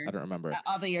great Oscars? year. I don't remember.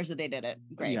 All the years that they did it.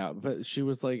 Great. Yeah, but she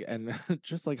was like, and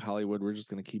just like Hollywood, we're just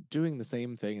going to keep doing the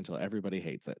same thing until everybody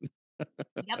hates it.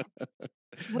 Yep.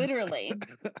 Literally.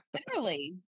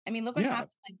 Literally. I mean, look what Yeah.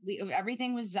 happened. Like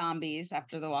everything was zombies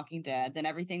after The Walking Dead. Then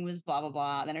everything was blah blah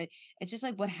blah. It's just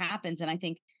like what happens. And I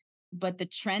think, but the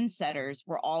trendsetters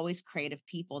were always creative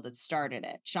people that started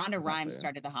it. Shonda Rhimes Exactly.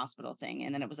 started the hospital thing,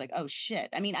 and then it was like, oh shit.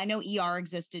 I mean, I know ER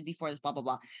existed before this, blah blah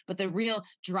blah, but the real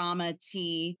drama,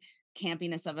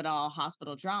 campiness of it all,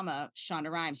 hospital drama,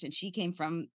 Shonda Rhimes, and she came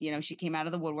from, she came out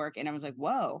of the woodwork, and I was like,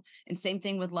 whoa. And same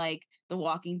thing with like The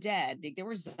Walking Dead. Like, there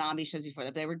were zombie shows before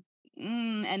that. They were,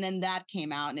 and then that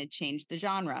came out and it changed the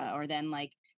genre. Or then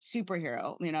like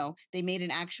superhero, they made an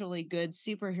actually good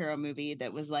superhero movie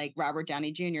that was like Robert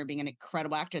Downey Jr. being an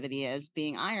incredible actor that he is,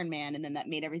 being Iron Man, and then that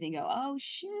made everything go, oh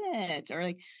shit. Or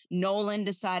like Nolan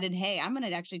decided, hey, I'm going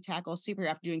to actually tackle superhero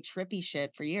after doing trippy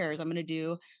shit for years. I'm going to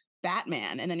do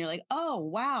Batman. And then you're like, oh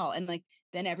wow. And like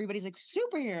then everybody's like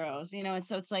superheroes, and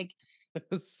so it's like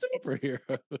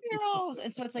Superheroes.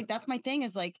 And so it's like that's my thing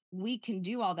is like we can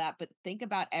do all that, but think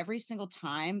about every single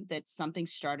time that something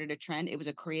started a trend, it was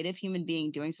a creative human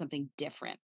being doing something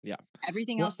different. Yeah.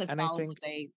 Everything Well, else that and I followed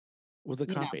think was a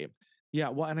copy. Yeah,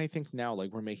 well, and I think now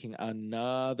like we're making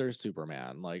another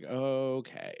Superman. Like,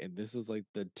 okay, this is like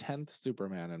the 10th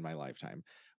Superman in my lifetime.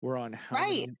 We're on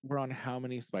how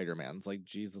many Spider-Mans? Like,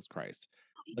 Jesus Christ.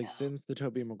 Like, since the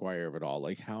Tobey Maguire of it all,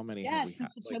 like how many have we had?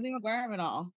 Since the Like, Tobey Maguire of it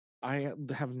all. I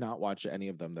have not watched any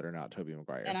of them that are not Tobey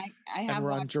Maguire. And I have and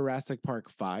we're on watched Jurassic Park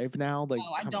 5 now. Like,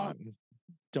 I come don't on.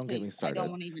 Don't please, get me I started. don't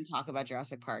want to even talk about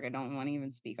Jurassic Park. I don't want to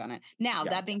even speak on it. Now,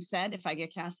 that being said, if I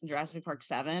get cast in Jurassic Park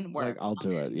 7, like I'll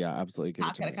do it. Yeah, absolutely. Give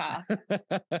it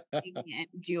to me.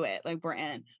 Do it. Like we're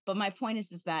in. But my point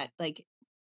is that like,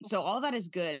 so all that is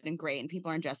good and great, and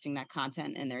people are ingesting that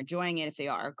content and they're enjoying it. If they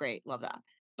are, great, love that.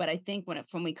 But I think when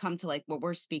we come to like what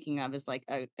we're speaking of is like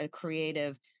a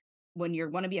creative, when you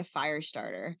want to be a fire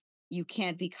starter, you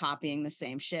can't be copying the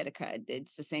same shit.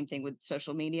 It's the same thing with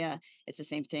social media. It's the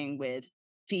same thing with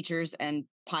features and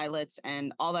pilots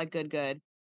and all that good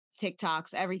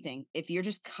TikToks, everything. If you're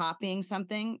just copying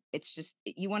something, it's just,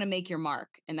 you want to make your mark,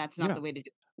 and that's not Yeah. the way to do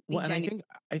it. Be Well, and genuine.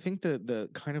 I think the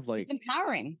kind of like It's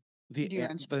empowering to do your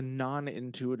own shit. the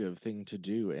non-intuitive thing to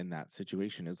do in that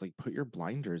situation is like put your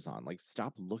blinders on, like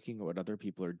stop looking at what other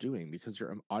people are doing, because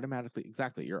you're automatically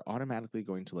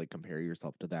going to like compare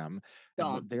yourself to them and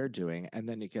Don't. what they're doing, and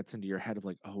then it gets into your head of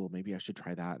like, oh well, maybe I should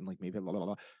try that, and like maybe blah, blah,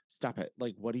 blah. Stop it.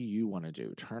 Like, what do you want to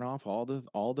do? Turn off all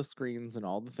the screens and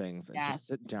all the things, and just Yes.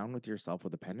 sit down with yourself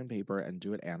with a pen and paper and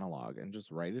do it analog and just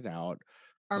write it out.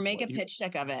 Or Of make a what you pitch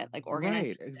deck of it, like organize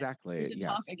right, it. exactly. There's a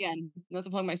talk, Yes. again, not to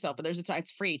plug myself, but there's a talk,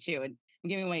 it's free too. And I'm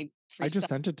giving away free I just stuff.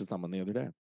 sent it to someone the other day.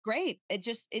 Great.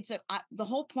 The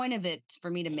whole point of it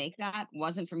for me to make that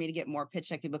wasn't for me to get more pitch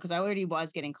deck people, because I already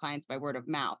was getting clients by word of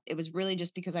mouth. It was really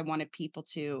just because I wanted people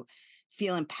to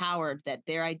feel empowered that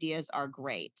their ideas are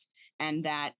great, and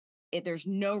that there's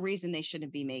no reason they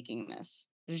shouldn't be making this.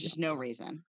 There's just no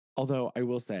reason. Although I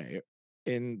will say,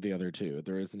 in the other two,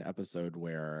 there is an episode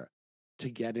where to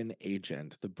get an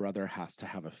agent, the brother has to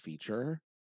have a feature.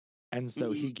 And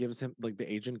so he gives him, like,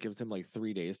 the agent gives him like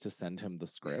 3 days to send him the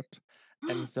script.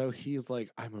 And so he's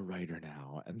like, I'm a writer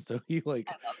now. And so he like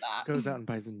I love that. goes out and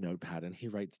buys a notepad and he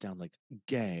writes down like,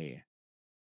 gay,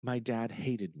 my dad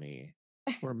hated me,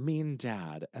 or mean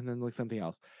dad, and then like something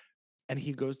else. And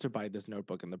he goes to buy this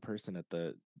notebook, and the person at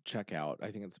the checkout,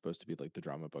 I think it's supposed to be like the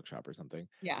drama bookshop or something.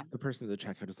 Yeah. The person at the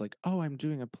checkout is like, oh, I'm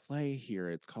doing a play here.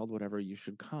 It's called whatever, you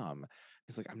should come.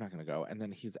 He's like, I'm not going to go. And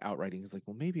then he's out writing. He's like,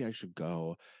 well, maybe I should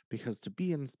go, because to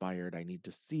be inspired, I need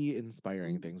to see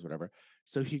inspiring things, whatever.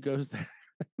 So he goes there.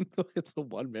 It's a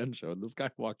one-man show. And this guy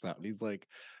walks out and he's like,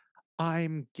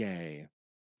 I'm gay,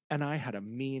 and I had a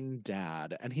mean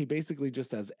dad. And he basically just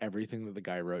says everything that the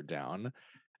guy wrote down.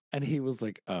 And he was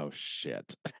like, oh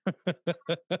shit.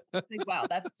 It's like, wow,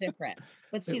 that's different.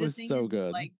 But see, It the was thing so is,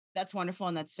 good. like, that's wonderful,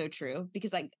 and that's so true,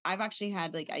 because like I've actually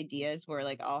had like ideas where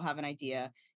like I'll have an idea,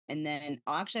 and then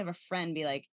I'll actually have a friend be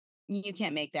like, you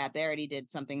can't make that. They already did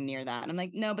something near that. And I'm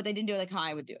like, no, but they didn't do it like how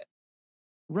I would do it.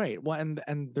 Right. Well,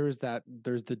 and there's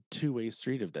the two-way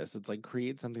street of this. It's like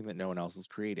create something that no one else is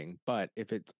creating. But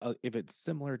if it's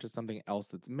similar to something else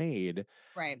that's made,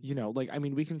 Right. like, I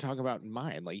mean, we can talk about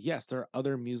mine. Like, yes, there are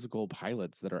other musical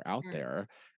pilots that are out there,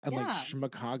 and like Yeah.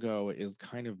 Chicago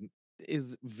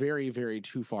is very, very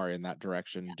too far in that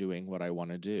direction, doing what I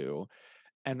want to do.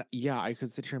 And yeah, I could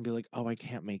sit here and be like, oh, I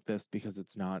can't make this because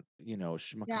it's not, Yeah, but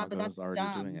Chicago's that's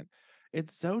already doing dumb. it.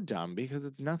 It's so dumb because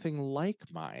it's nothing like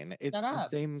mine. It's Shut the up.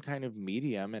 same kind of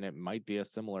medium, and it might be a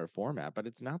similar format, but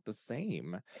it's not the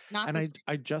same. It's not And this.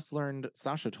 I just learned,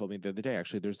 Sasha told me the other day,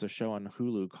 actually, there's a show on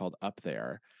Hulu called Up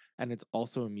There, and it's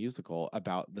also a musical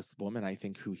about this woman, I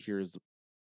think, who hears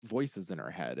voices in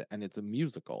her head, and it's a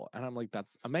musical. And I'm like,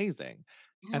 that's amazing.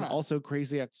 And Yeah. also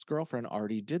Crazy Ex-Girlfriend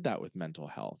already did that with mental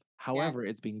health. However,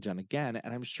 it's being done again,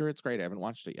 and I'm sure it's great. I haven't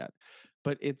watched it yet,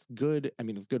 but it's good. I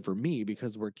mean, it's good for me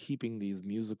because we're keeping these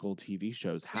musical TV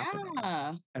shows happening.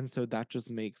 Yeah. And so that just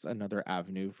makes another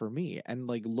avenue for me. And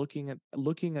like looking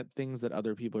at things that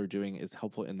other people are doing is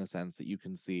helpful in the sense that you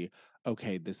can see,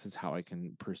 okay, this is how I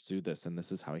can pursue this, and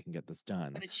this is how I can get this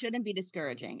done. But it shouldn't be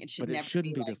discouraging. It should But it never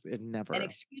shouldn't be be like just, it never. an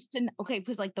excuse to, okay,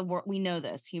 because like the world, we know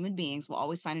this, human beings will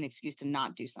always find an excuse to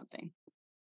not do something.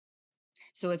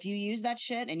 So if you use that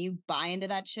shit and you buy into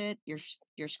that shit,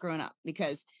 you're screwing up,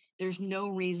 because there's no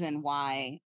reason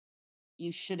why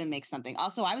you shouldn't make something.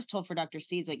 Also, I was told for Dr.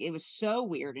 Seeds, like, it was so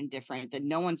weird and different that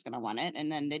no one's going to want it.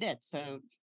 And then they did. So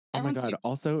Oh my everyone's God.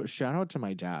 Also, shout out to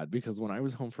my dad, because when I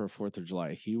was home for 4th of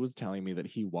July, he was telling me that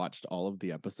he watched all of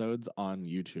the episodes on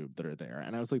YouTube that are there.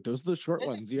 And I was like, those are the short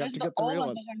ones. You have those to are the get the old real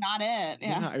ones. ones. Those are not it.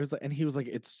 Yeah. I was like, and he was like,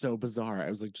 it's so bizarre. I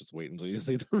was like, just wait until you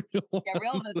see the real one. Yeah,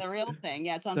 the real thing.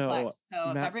 Yeah, it's on So, Plex. So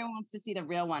if Matt- everyone wants to see the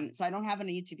real one, so I don't have it on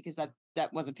YouTube because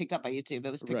that wasn't picked up by YouTube.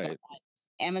 It was picked Right. up by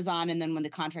Amazon, and then when the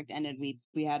contract ended, we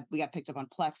got picked up on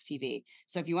Plex TV.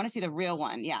 So if you want to see the real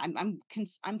one, yeah, I'm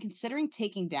considering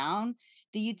taking down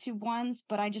the YouTube ones,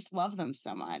 but I just love them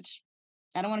so much.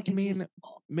 I don't want to confuse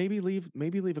people. maybe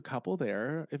leave a couple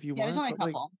there if you Yeah, want. there's only a but,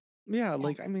 like, couple. yeah,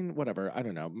 like, I mean, whatever. I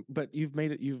don't know. But you've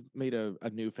made a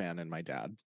new fan in my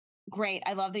dad. Great.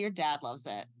 I love that your dad loves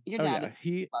it. Your Oh dad yeah, is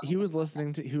he loving was this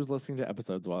podcast. listening to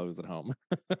episodes while I was at home.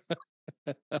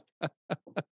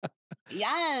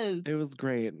 Yes. It was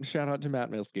great. Shout out to Matt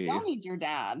We Milsky. all need your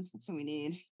dad. That's what we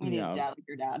need. We need a dad like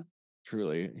your dad.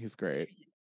 Truly, he's great.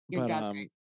 Your dad's great.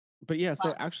 But yeah,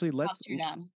 so actually Props to your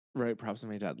dad. Right, props to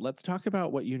my dad. Let's talk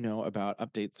about what you know about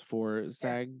updates for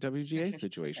SAG WGA Sure.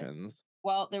 situations.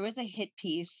 Well, there was a hit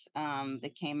piece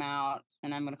that came out,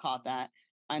 and I'm going to call it that,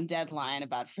 on Deadline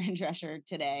about Fran Drescher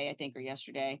today, I think, or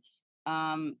yesterday.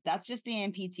 That's just the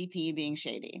AMPTP being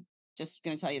shady. Just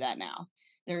going to tell you that now.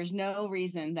 There is no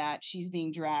reason that she's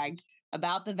being dragged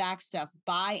about the vax stuff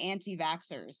by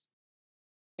anti-vaxxers.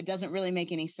 It doesn't really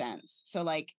make any sense. So,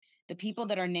 like, the people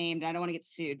that are named, I don't want to get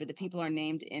sued, but the people are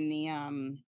named in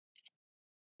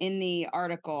the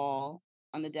article,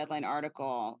 on the Deadline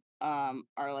article,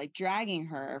 are like dragging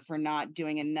her for not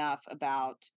doing enough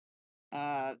about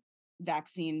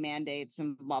vaccine mandates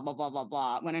and blah blah blah blah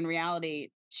blah, when in reality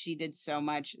she did so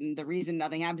much, and the reason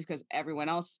nothing happened is because everyone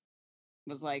else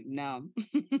was like no.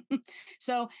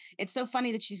 So it's so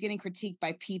funny that she's getting critiqued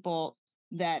by people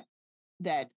that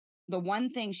that the one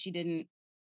thing she didn't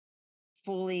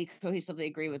fully cohesively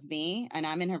agree with me, and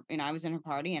I'm in her, and I was in her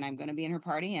party, and I'm going to be in her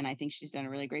party, and I think she's done a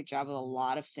really great job with a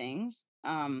lot of things.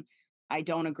 I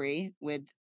don't agree with,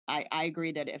 I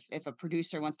agree that if a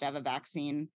producer wants to have a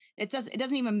vaccine, it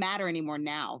doesn't even matter anymore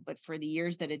now, but for the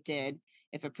years that it did,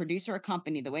 if a producer or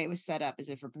company, the way it was set up is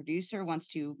if a producer wants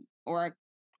to, or a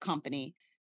company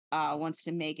wants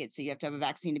to make it so you have to have a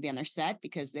vaccine to be on their set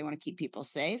because they want to keep people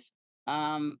safe.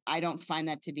 I don't find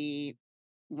that to be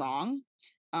wrong.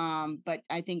 But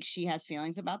I think she has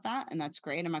feelings about that, and that's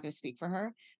great. I'm not going to speak for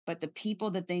her, but the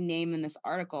people that they name in this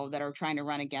article that are trying to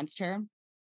run against her,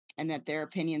 and that their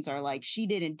opinions are like, she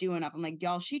didn't do enough. I'm like,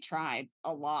 y'all, she tried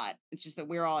a lot. It's just that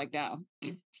we're all like, no.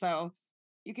 So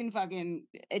you can fucking,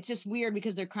 it's just weird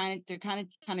because they're kind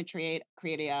of create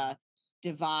a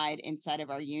divide inside of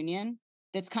our union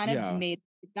that's kind of Yeah. made,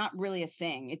 it's not really a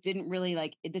thing. It didn't really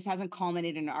like this hasn't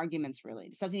culminated in arguments really.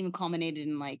 This hasn't even culminated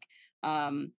in like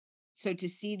so to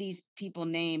see these people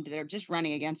named that are just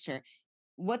running against her,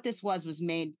 what this was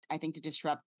made, I think, to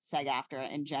disrupt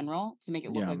SAG-AFTRA in general, to make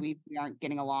it look Yeah. like we aren't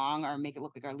getting along, or make it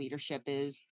look like our leadership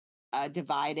is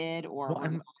divided, or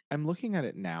Well, I'm looking at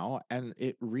it now, and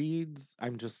it reads,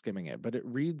 I'm just skimming it, but it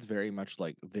reads very much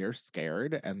like they're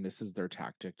scared, and this is their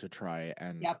tactic to try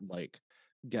and Yep. like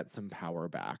get some power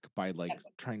back by like Yep.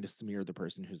 trying to smear the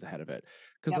person who's ahead of it.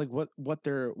 Because Yep. like what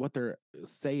they're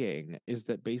saying is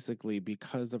that basically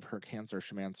because of her cancer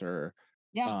schmancer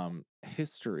Yeah.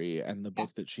 history and the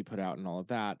book that she put out and all of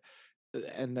that,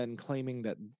 and then claiming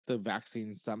that the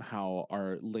vaccines somehow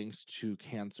are linked to That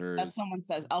cancers. someone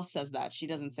else says that. She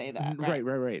doesn't say that, right?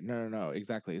 Right. No,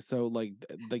 exactly. So like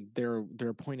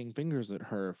they're pointing fingers at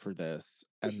her for this,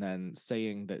 and then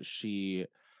saying that she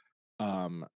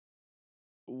um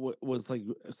was like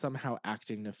somehow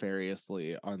acting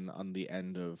nefariously on the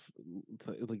end of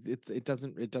like it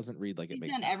doesn't read like it She's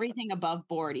makes done sense. everything above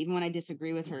board. Even when I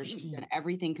disagree with her, she's done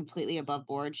everything completely above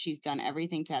board. She's done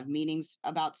everything to have meetings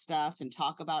about stuff and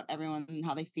talk about everyone and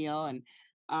how they feel. And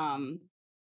um,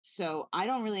 so I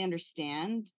don't really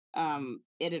understand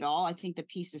it at all. I think the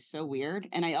piece is so weird.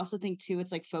 And I also think too,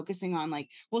 it's like focusing on like,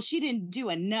 well, she didn't do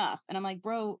enough. And I'm like,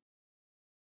 bro,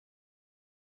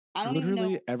 I don't even know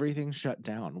Literally everything shut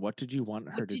down. What did you want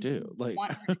her what to did do? you Like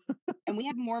want her to, and we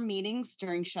had more meetings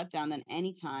during shutdown than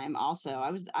any time. Also,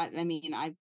 I mean,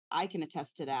 I can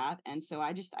attest to that. And so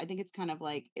I think it's kind of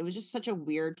like, it was just such a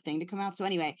weird thing to come out. So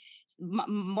anyway,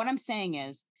 what I'm saying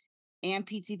is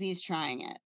AMPTP is trying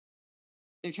it.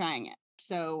 They're trying it.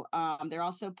 So they're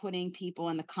also putting people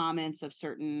in the comments of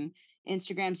certain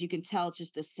Instagrams. You can tell it's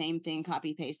just the same thing,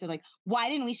 copy paste. They're like, why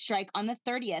didn't we strike on the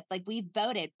 30th? Like we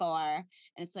voted for. And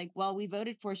it's like, well, we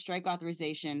voted for strike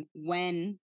authorization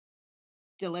when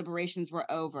deliberations were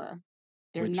over.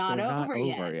 They're which not they're not over over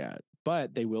yet. yet,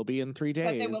 but they will be in 3 days.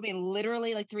 But they will be in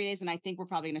literally like 3 days, and I think we're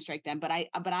probably going to strike them. But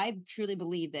I truly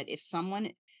believe that if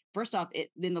someone, first off,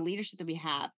 then the leadership that we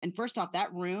have, and first off,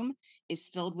 that room is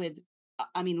filled with,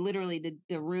 I mean, literally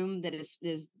the room that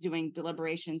is doing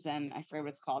deliberations, and I forget what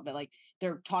it's called, but like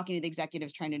they're talking to the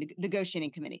executives, trying to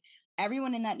negotiating committee.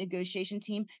 Everyone in that negotiation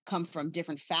team come from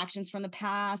different factions from the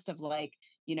past of like,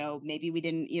 maybe we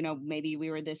didn't, maybe we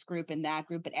were this group and that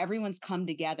group, but everyone's come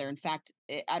together. In fact,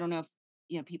 I don't know if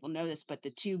people know this, but the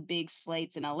two big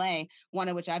slates in LA, one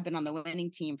of which I've been on the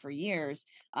winning team for years,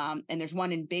 and there's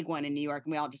big one in New York,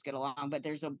 and we all just get along. But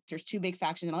there's two big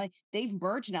factions in LA. They've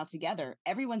merged now together.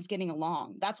 Everyone's getting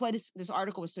along. That's why this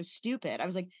article was so stupid. I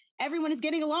was like, everyone is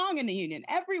getting along in the union.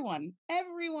 Everyone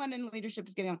in leadership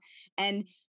is getting along, and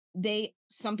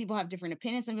some people have different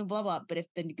opinions, some people blah blah. But if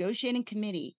the negotiating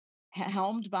committee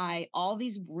helmed by all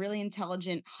these really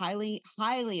intelligent, highly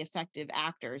effective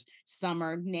actors. Some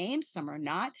are named, some are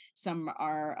not, some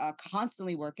are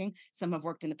constantly working, some have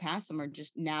worked in the past, some are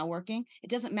just now working. It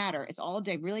doesn't matter. It's all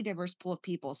a really diverse pool of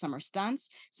people. Some are stunts,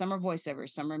 some are voiceovers,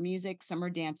 some are music, some are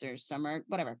dancers, some are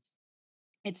whatever.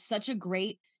 It's such a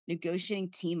great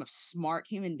negotiating team of smart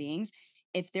human beings.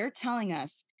 If they're telling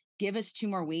us, give us 2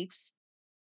 more weeks,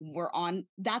 we're on.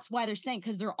 That's why they're saying,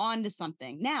 because they're on to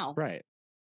something. Now, Right.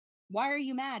 why are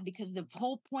you mad? Because the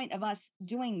whole point of us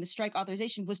doing the strike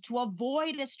authorization was to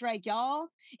avoid a strike, y'all.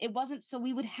 It wasn't so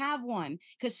we would have one,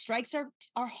 because strikes are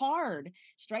hard.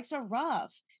 Strikes are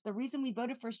rough. The reason we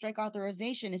voted for strike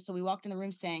authorization is so we walked in the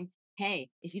room saying,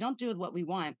 hey, if you don't do what we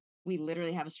want, we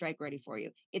literally have a strike ready for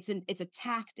you. It's a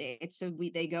tactic. It's so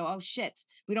they go, oh shit,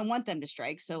 we don't want them to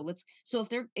strike. So if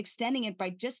they're extending it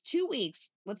by just 2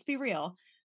 weeks, let's be real,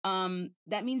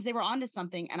 that means they were onto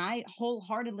something. And I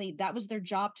wholeheartedly, that was their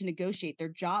job, to negotiate.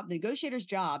 The negotiator's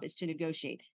job is to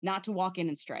negotiate, not to walk in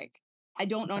and strike. I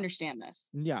don't understand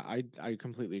this. Yeah, I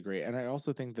completely agree. And I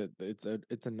also think that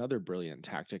it's another brilliant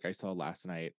tactic I saw last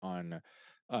night on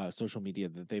social media,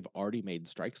 that they've already made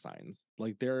strike signs.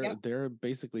 Like they're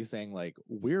basically saying, like,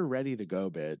 we're ready to go,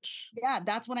 bitch. Yeah,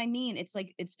 that's what I mean. It's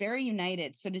like, it's very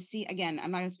united. So to see, again, I'm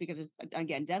not going to speak of this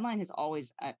again. Deadline is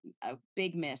always a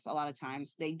big miss. A lot of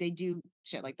times they do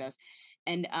shit like this,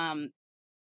 and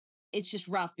it's just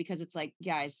rough, because it's like,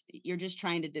 guys, you're just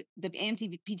trying to the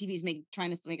AMTV is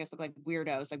trying to make us look like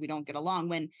weirdos, like we don't get along,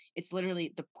 when it's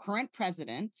literally the current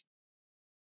president.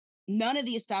 None of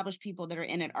the established people that are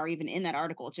in it are even in that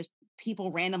article. It's just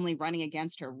people randomly running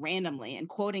against her randomly and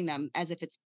quoting them as if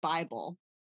it's Bible,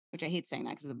 which I hate saying that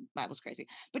because the Bible's crazy,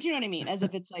 but you know what I mean? As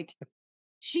if it's like,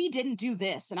 she didn't do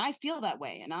this, and I feel that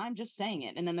way, and I'm just saying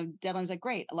it. And then the Deadline's like,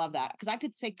 great, I love that, because I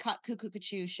could say cut cuckoo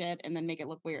cuckoo shit and then make it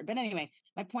look weird. But anyway,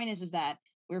 my point is that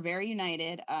we're very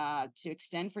united. To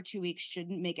extend for 2 weeks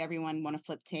shouldn't make everyone want to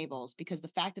flip tables, because the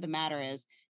fact of the matter is,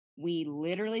 we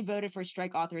literally voted for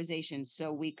strike authorization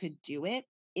so we could do it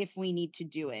if we need to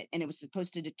do it, and it was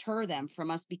supposed to deter them from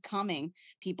us becoming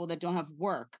people that don't have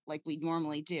work like we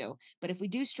normally do. But if we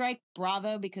do strike,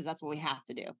 bravo, because that's what we have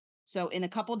to do. So in a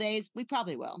couple days, we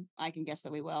probably will. I can guess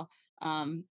that we will.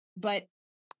 But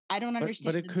I don't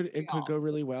understand. But it could go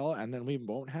really well, and then we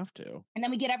won't have to. And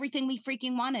then we get everything we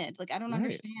freaking wanted. Like, I don't Right.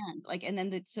 understand. Like, and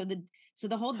then so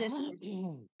the whole discourse is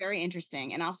very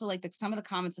interesting. And also, like, some of the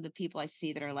comments of the people I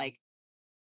see that are like,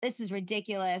 this is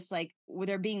ridiculous. Like,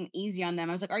 they're being easy on them.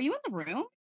 I was like, are you in the room?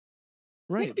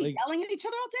 We Right. could be Like, yelling at each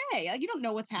other all day. Like, you don't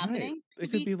know what's happening. right.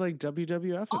 It could be like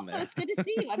WWF in Also, there. it's good to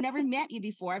see you. I've never met you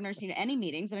before. I've never seen you at any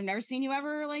meetings, and I've never seen you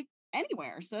ever, like,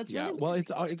 anywhere. So it's Yeah. really Well,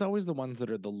 it's always the ones that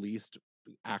are the least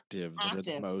active that are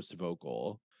the active. most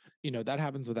vocal. You know, that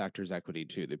happens with Actors Equity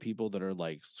too. The people that are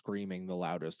like screaming the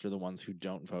loudest are the ones who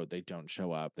don't vote, they don't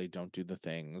show up, they don't do the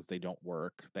things, they don't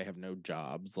work, they have no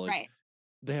jobs. Like, Right.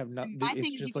 they have not. My It's thing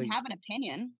is, you just can like, have an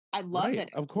opinion. I love right.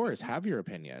 that. Of course, have your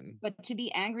opinion. But to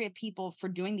be angry at people for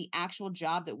doing the actual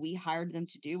job that we hired them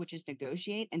to do, which is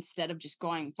negotiate, instead of just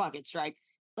going, fuck it, strike,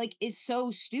 like, is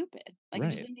so stupid. Like, it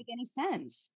just Right. doesn't make any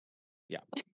sense. Yeah.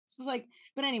 It's just like,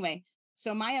 but anyway,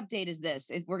 so my update is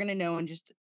this. If we're going to know in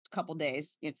just a couple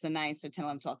days, it's the 9th, so 10,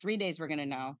 11, 12, 3 days, we're going to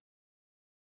know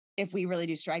if we really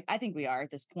do strike. I think we are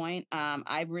at this point. I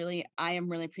am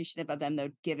really appreciative of them, though,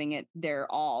 giving it their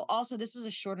all. Also, this is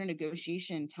a shorter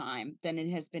negotiation time than it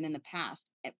has been in the past.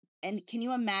 And can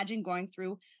you imagine going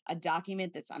through a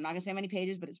document that's, I'm not gonna say how many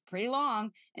pages, but it's pretty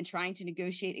long, and trying to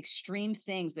negotiate extreme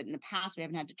things that in the past we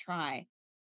haven't had to try,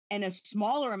 in a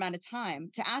smaller amount of time,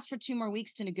 to ask for 2 more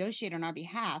weeks to negotiate on our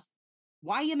behalf?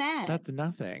 Why are you mad? That's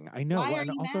nothing. I know. Why Well, are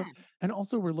you mad? and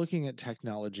also we're looking at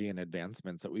technology and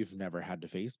advancements that we've never had to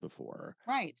face before.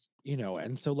 Right. You know,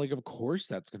 and so, like, of course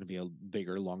that's going to be a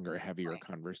bigger, longer, heavier Right.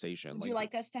 conversation. Would you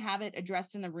like us to have it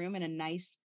addressed in the room in a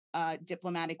nice,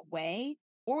 diplomatic way?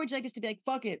 Or would you like us to be like,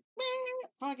 fuck it,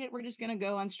 fuck it, we're just gonna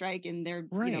go on strike, and they're,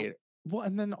 right. Well,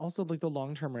 and then also like the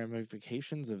long-term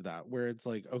ramifications of that, where it's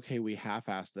like, okay, we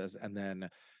half-ass this, and then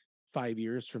 5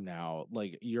 years from now,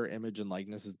 like, your image and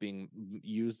likeness is being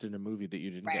used in a movie that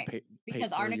you didn't get right, paid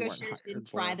because for, our you weren't negotiators didn't hired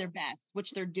try for. their best,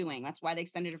 which they're doing. That's why they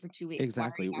extended it for 2 weeks. Why are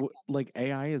Exactly. you not doing Like, this?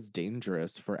 AI is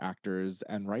dangerous for actors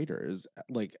and writers.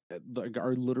 Like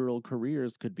our literal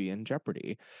careers could be in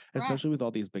jeopardy, especially with Correct.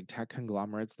 all these big tech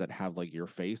conglomerates that have like your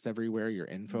face everywhere, your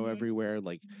info Mhm, everywhere,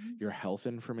 like mhm, your health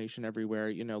information everywhere.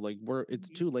 You know, like, it's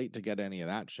mhm. too late to get any of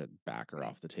that shit back or Right,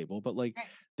 off the table. But like, right.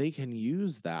 they can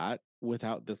use that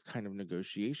without this kind of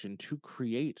negotiation to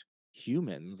create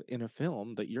humans in a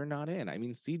film that you're not in. I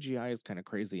mean, CGI is kind of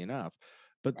crazy enough,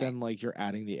 But Right. then like you're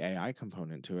adding the AI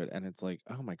component to it, and it's like,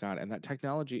 oh my God. And that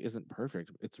technology isn't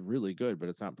perfect. It's really good, but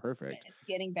it's not perfect. It's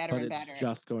getting better But and it's better.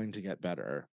 just going to get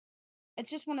better.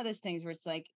 It's just one of those things where it's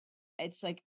like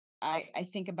I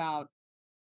think about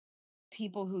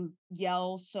people who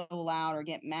yell so loud or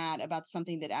get mad about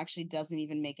something that actually doesn't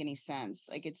even make any sense.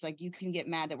 Like it's like you can get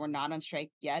mad that we're not on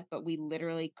strike yet, but we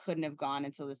literally couldn't have gone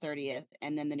until the 30th.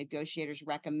 And then the negotiators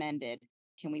recommended,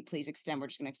 can we please extend? We're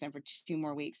just going to extend for 2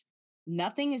 more weeks.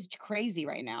 Nothing is crazy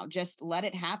right now. Just let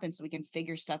it happen so we can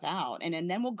figure stuff out. And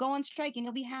then we'll go on strike and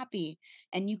you'll be happy.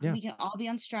 And Yeah. we can all be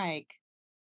on strike.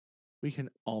 We can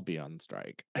all be on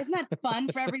strike. Isn't that fun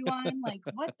for everyone? Like,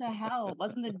 what the hell?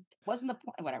 Wasn't the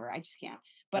point? Whatever. I just can't.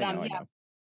 But I yeah, know.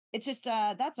 it's just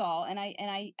that's all. And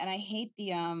I hate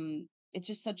the it's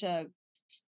just such a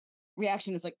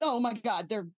reaction. It's like, oh my God,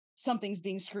 something's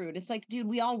being screwed. It's like, dude,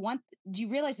 we all want. Do you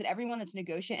realize that everyone that's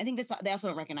negotiating? I think they also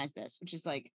don't recognize this, which is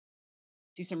like,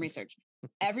 do some research.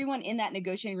 Everyone in that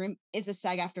negotiating room is a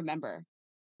SAG-AFTRA member.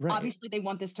 Right. Obviously, they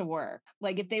want this to work.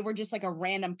 Like if they were just like a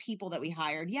random people that we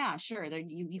hired, yeah, sure,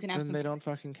 you can have Then some. they don't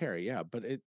fucking care. Yeah, but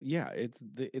it's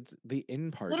the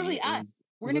in party Literally is us.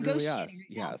 We're literally negotiating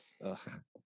us. right now. Yes.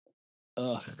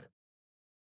 Ugh.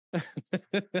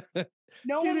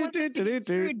 No one wants us to get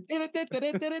screwed.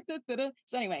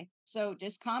 So anyway, so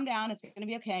just calm down. It's going to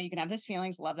be okay. You can have those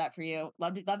feelings. Love that for you.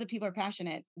 Love that people are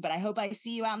passionate. But I hope I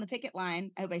see you out in the picket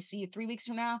line. I hope I see you 3 weeks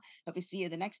from now. I hope I see you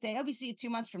the next day. I hope I see you 2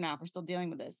 months from now if we're still dealing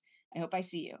with this. I hope I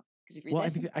see you. Because if you're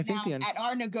listening at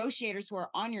our negotiators who are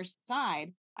on your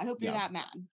side, I hope you're that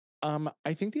mad.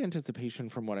 I think the anticipation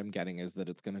from what I'm getting is that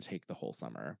it's going to take the whole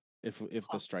summer if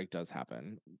the strike does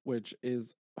happen, which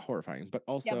is horrifying. But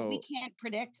also, but we can't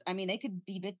predict. I mean, they could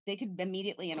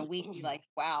immediately in a week be like,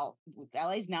 "Wow,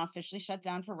 LA's now officially shut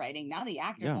down for writing. Now the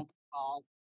actors won't call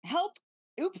help.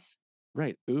 Oops."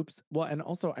 Right. Oops. Well, and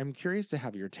also, I'm curious to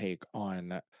have your take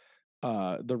on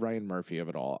the Ryan Murphy of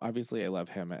it all. Obviously, I love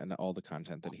him and all the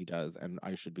content that he does, and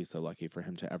I should be so lucky for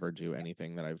him to ever do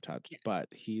anything that I've touched. But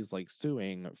he's like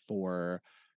suing for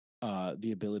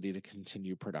the ability to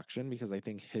continue production because I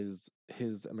think his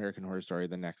American Horror Story,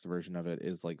 the next version of it,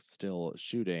 is like still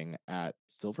shooting at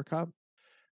Silver Cup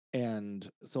and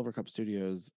Silver Cup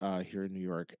Studios here in New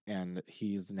York, and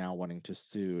he's now wanting to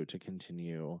sue to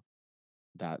continue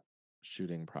that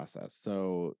shooting process.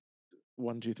 So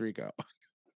 1, 2, 3, go.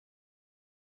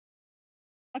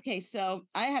 Okay, so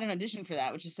I had an audition for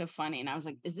that, which is so funny, and I was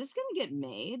like, "Is this going to get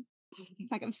made?"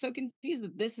 It's like I'm so confused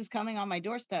that this is coming on my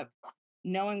doorstep,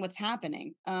 knowing what's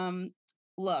happening.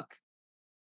 Look,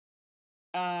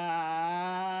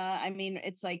 I mean,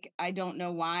 it's like I don't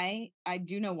know why. I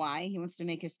do know why he wants to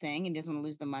make his thing and doesn't want to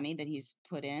lose the money that he's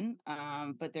put in.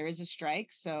 But there is a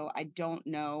strike, so I don't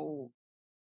know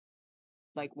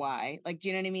like why. Like, do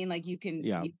you know what I mean? Like you can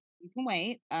you can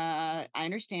wait. I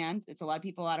understand. It's a lot of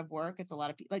people out of work. It's a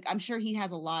lot of people. Like I'm sure he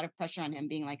has a lot of pressure on him,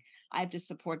 being like, I have to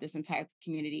support this entire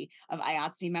community of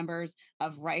IATSE members,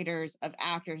 of writers, of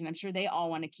actors, and I'm sure they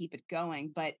all want to keep it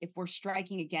going. But if we're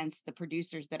striking against the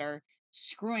producers that are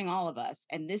screwing all of us,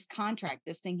 and this contract,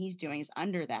 this thing he's doing is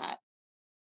under that.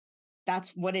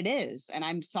 That's what it is, and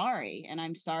I'm sorry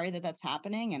that that's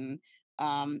happening,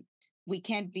 and we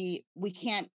can't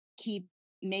keep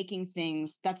making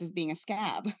things that's as being a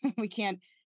scab. We can't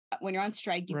when you're on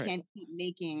strike, you can't keep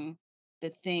making the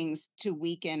things to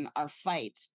weaken our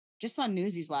fight. Just saw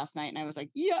Newsies last night and I was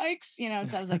like, yikes,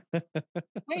 so I was like,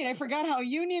 wait, I forgot how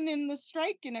union in the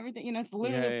strike and everything, it's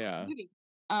literally a movie.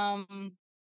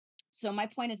 So my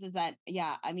point is that,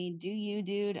 yeah, I mean, do you,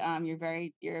 dude,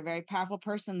 you're a very powerful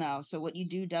person though. So what you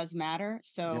do does matter.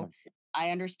 So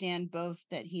I understand both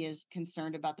that he is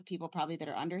concerned about the people probably that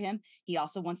are under him. He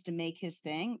also wants to make his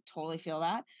thing. Totally feel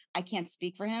that. I can't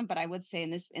speak for him, but I would say in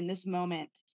this moment,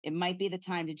 it might be the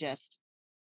time to just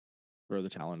throw the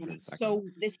towel in for a second. So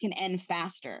this can end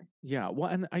faster. Yeah. Well,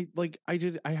 and I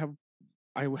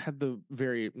had the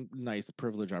very nice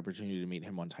privileged opportunity to meet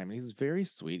him one time, and he's very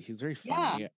sweet. He's very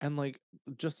funny and like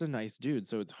just a nice dude.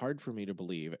 So it's hard for me to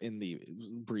believe in the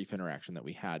brief interaction that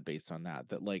we had based on that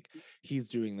like he's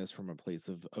doing this from a place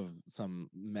of some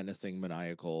menacing,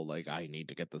 maniacal, like I need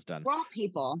to get this done. We're all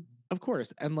people. Of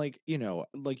course. And like,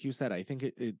 like you said, I think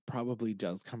it probably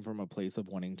does come from a place of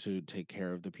wanting to take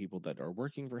care of the people that are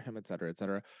working for him, et cetera, et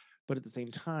cetera. But at the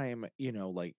same time,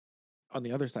 like, on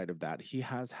the other side of that, he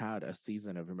has had a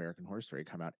season of American Horror Story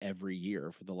come out every year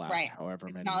for the last however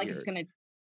many not like years. It's gonna.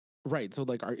 Right. So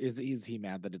like, is he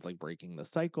mad that it's like breaking the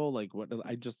cycle? Like what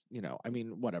I just, I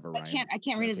mean, whatever. I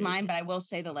can't read his mind, but I will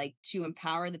say that like to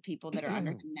empower the people that are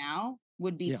under him now,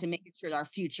 would be Yeah. to make sure our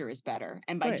future is better.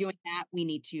 And by Right. doing that, we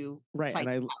need to Right. fight.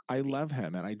 And I love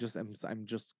him. And I'm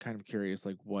just kind of curious,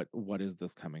 like, what is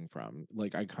this coming from?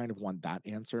 Like, I kind of want that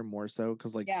answer more so.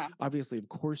 Cause like, Yeah. obviously, of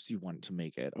course you want to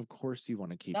make it. Of course you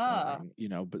want to keep Duh. going, you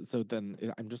know, but so then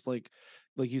I'm just like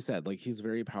you said, like, he's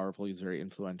very powerful. He's very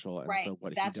influential. And Right. so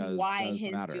what That's he why does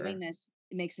him matter. doing this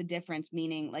makes a difference.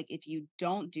 Meaning, like, if you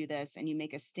don't do this and you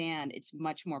make a stand, it's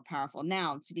much more powerful.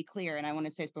 Now, to be clear, and I want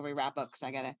to say this before we wrap up, because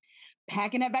I gotta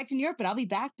packing it back to New York, but I'll be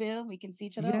back, Boo. We can see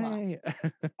each other a lot. Yay.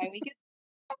 Right? We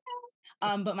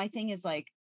can. But my thing is, like,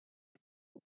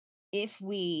 if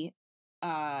we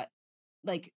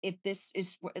like, if this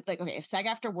is like, okay, if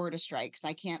SAG-AFTRA were to strike, because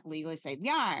I can't legally say,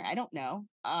 yeah, I don't know.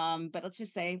 But let's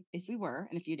just say if we were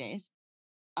in a few days,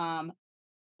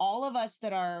 all of us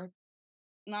that are,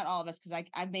 not all of us, because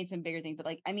I've made some bigger things, but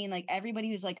like, I mean, like, everybody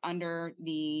who's like under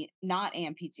the not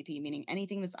AMPTP, meaning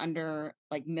anything that's under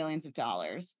like millions of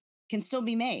dollars, can still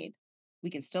be made.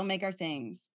 We can still make our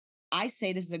things. I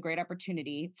say this is a great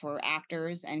opportunity for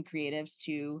actors and creatives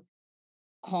to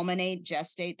culminate,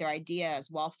 gestate their ideas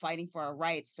while fighting for our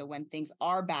rights. So when things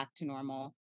are back to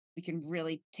normal, we can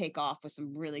really take off with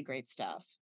some really great stuff.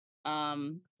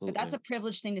 But that's a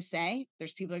privileged thing to say.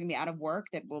 There's people that are gonna be out of work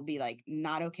that will be like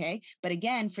not okay. But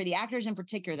again, for the actors in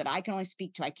particular that I can only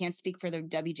speak to, I can't speak for the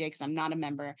WJ because I'm not a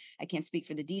member. I can't speak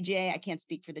for the DJ. I can't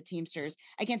speak for the Teamsters.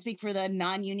 I can't speak for the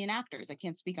non-union actors. I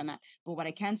can't speak on that. But what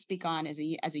I can speak on is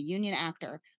as a union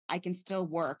actor, I can still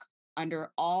work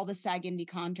under all the SAG indie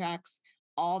contracts,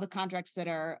 all the contracts that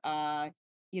are a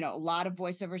lot of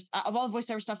voiceovers of all the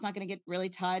voiceover stuff's not going to get really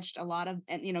touched. A lot of,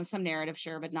 and some narrative,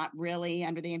 sure, but not really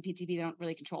under the MPTP. They don't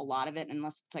really control a lot of it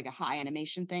unless it's like a high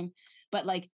animation thing. But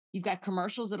like, you've got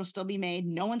commercials that'll still be made.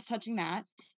 No one's touching that.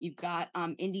 You've got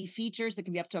indie features that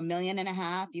can be up to $1.5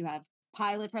 million. You have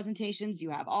pilot presentations.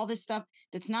 You have all this stuff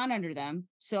that's not under them.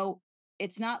 So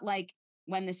it's not like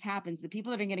when this happens, the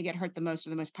people that are going to get hurt the most are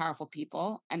the most powerful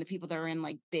people and the people that are in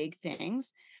like big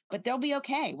things. But they'll be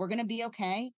okay. We're going to be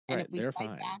okay. And Right, if we they're fight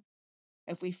fine.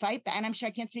 back, and I'm sure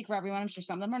I can't speak for everyone. I'm sure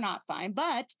some of them are not fine.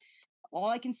 But all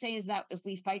I can say is that if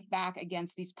we fight back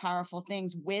against these powerful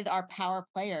things with our power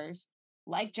players,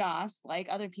 like Joss, like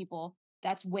other people,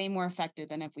 that's way more effective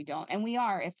than if we don't. And we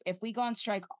are. If we go on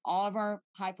strike, all of our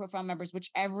high profile members,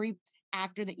 which every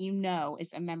actor that you know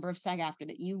is a member of SAG-AFTRA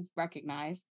that you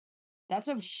recognize, that's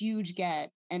a huge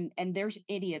get. And there's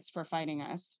idiots for fighting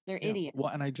us. They're idiots.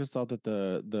 Well, and I just saw that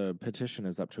the petition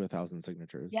is up to 1,000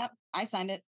 signatures. Yep, I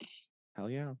signed it. Hell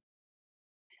yeah.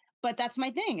 But that's my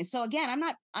thing. So again,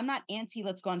 I'm not anti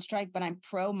let's go on strike, but I'm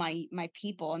pro my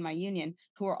people and my union,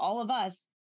 who are all of us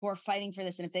who are fighting for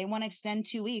this. And if they want to extend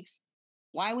 2 weeks,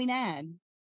 why are we mad?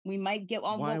 We might get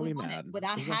all Why what are we we wanted mad?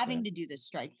 without Exactly. having to do this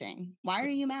strike thing. Why are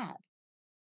you mad?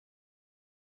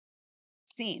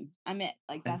 Scene. I'm it.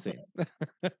 Like, that's it.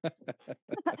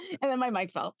 And then my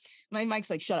mic fell. My mic's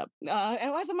like, shut up.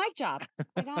 It was a mic drop. Oh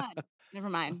my God. Never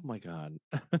mind. Oh my God.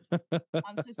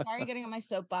 I'm so sorry getting on my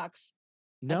soapbox.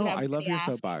 No, I love your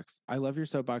soapbox. I love your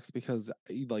soapbox because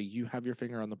like you have your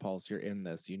finger on the pulse. You're in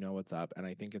this. You know what's up, and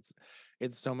I think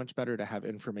it's so much better to have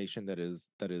information that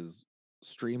is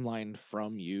streamlined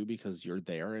from you because you're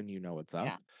there and you know what's up.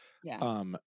 Yeah.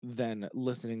 Than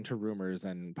listening to rumors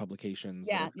and publications.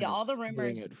 Yeah. That are All the skewing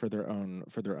rumors it for their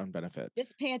own benefit.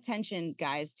 Just pay attention,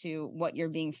 guys, to what you're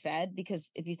being fed,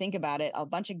 because if you think about it, a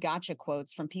bunch of gotcha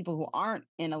quotes from people who aren't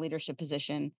in a leadership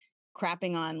position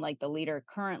crapping on like the leader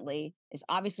currently is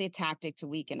obviously a tactic to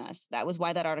weaken us. That was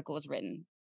why that article was written.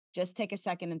 Just take a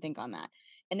second and think on that.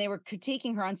 And they were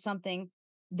critiquing her on something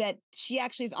that she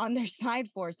actually is on their side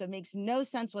for. So it makes no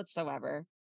sense whatsoever.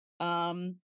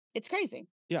 It's crazy.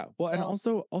 Yeah. Well, and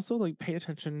also like pay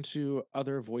attention to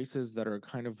other voices that are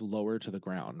kind of lower to the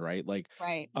ground, right? Like,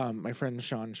 right. My friend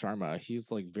Sean Sharma, he's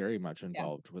like very much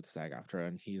involved with SAG-AFTRA,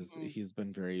 and he's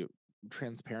been very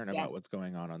transparent about what's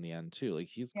going on the end too. Like,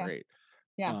 he's great.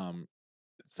 Yeah.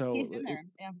 So he's in there.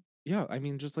 Yeah, I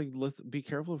mean, just like listen, be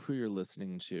careful of who you're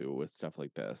listening to with stuff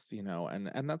like this,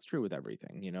 and that's true with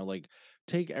everything, like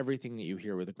take everything that you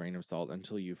hear with a grain of salt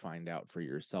until you find out for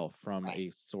yourself from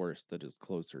a source that is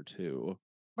closer to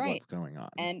what's going on.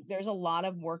 And there's a lot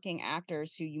of working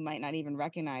actors who you might not even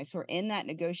recognize who are in that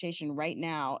negotiation right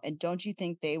now. And don't you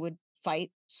think they would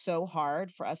fight so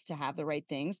hard for us to have the right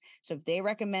things? So if they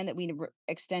recommend that we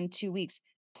extend 2 weeks,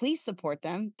 please support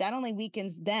them. That only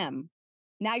weakens them.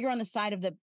 Now you're on the side of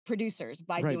the producers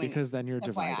by doing because then you're FYI.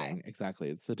 dividing. Exactly.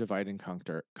 It's the divide and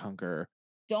conquer.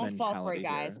 Don't fall for it,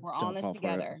 guys. We're all in this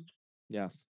together.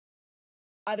 Yes.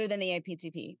 Other than the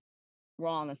APTP. We're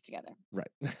all in this together.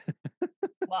 Right.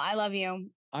 Well, I love you.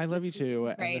 I love you This too, was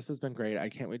and great. this has been great. I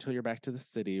can't wait till you're back to the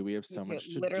city. We have Me so too.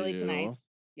 much to Literally tonight. do.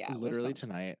 Yeah, we have so Literally much-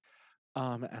 tonight.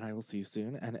 And I will see you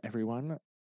soon. And everyone,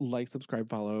 like, subscribe,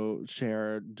 follow,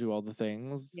 share, do all the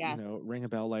things. You know, Yes. ring a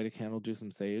bell, light a candle, do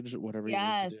some sage, whatever you need to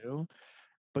Yes. do.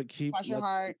 But Cross your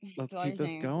heart. let's Do all keep your this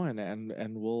things. going,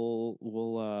 and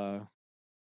we'll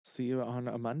see you on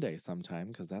a Monday sometime,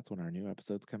 because that's when our new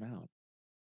episodes come out.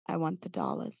 I want the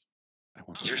dollars. I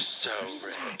want You're so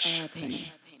rich.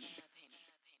 Payment.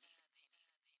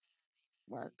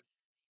 Work.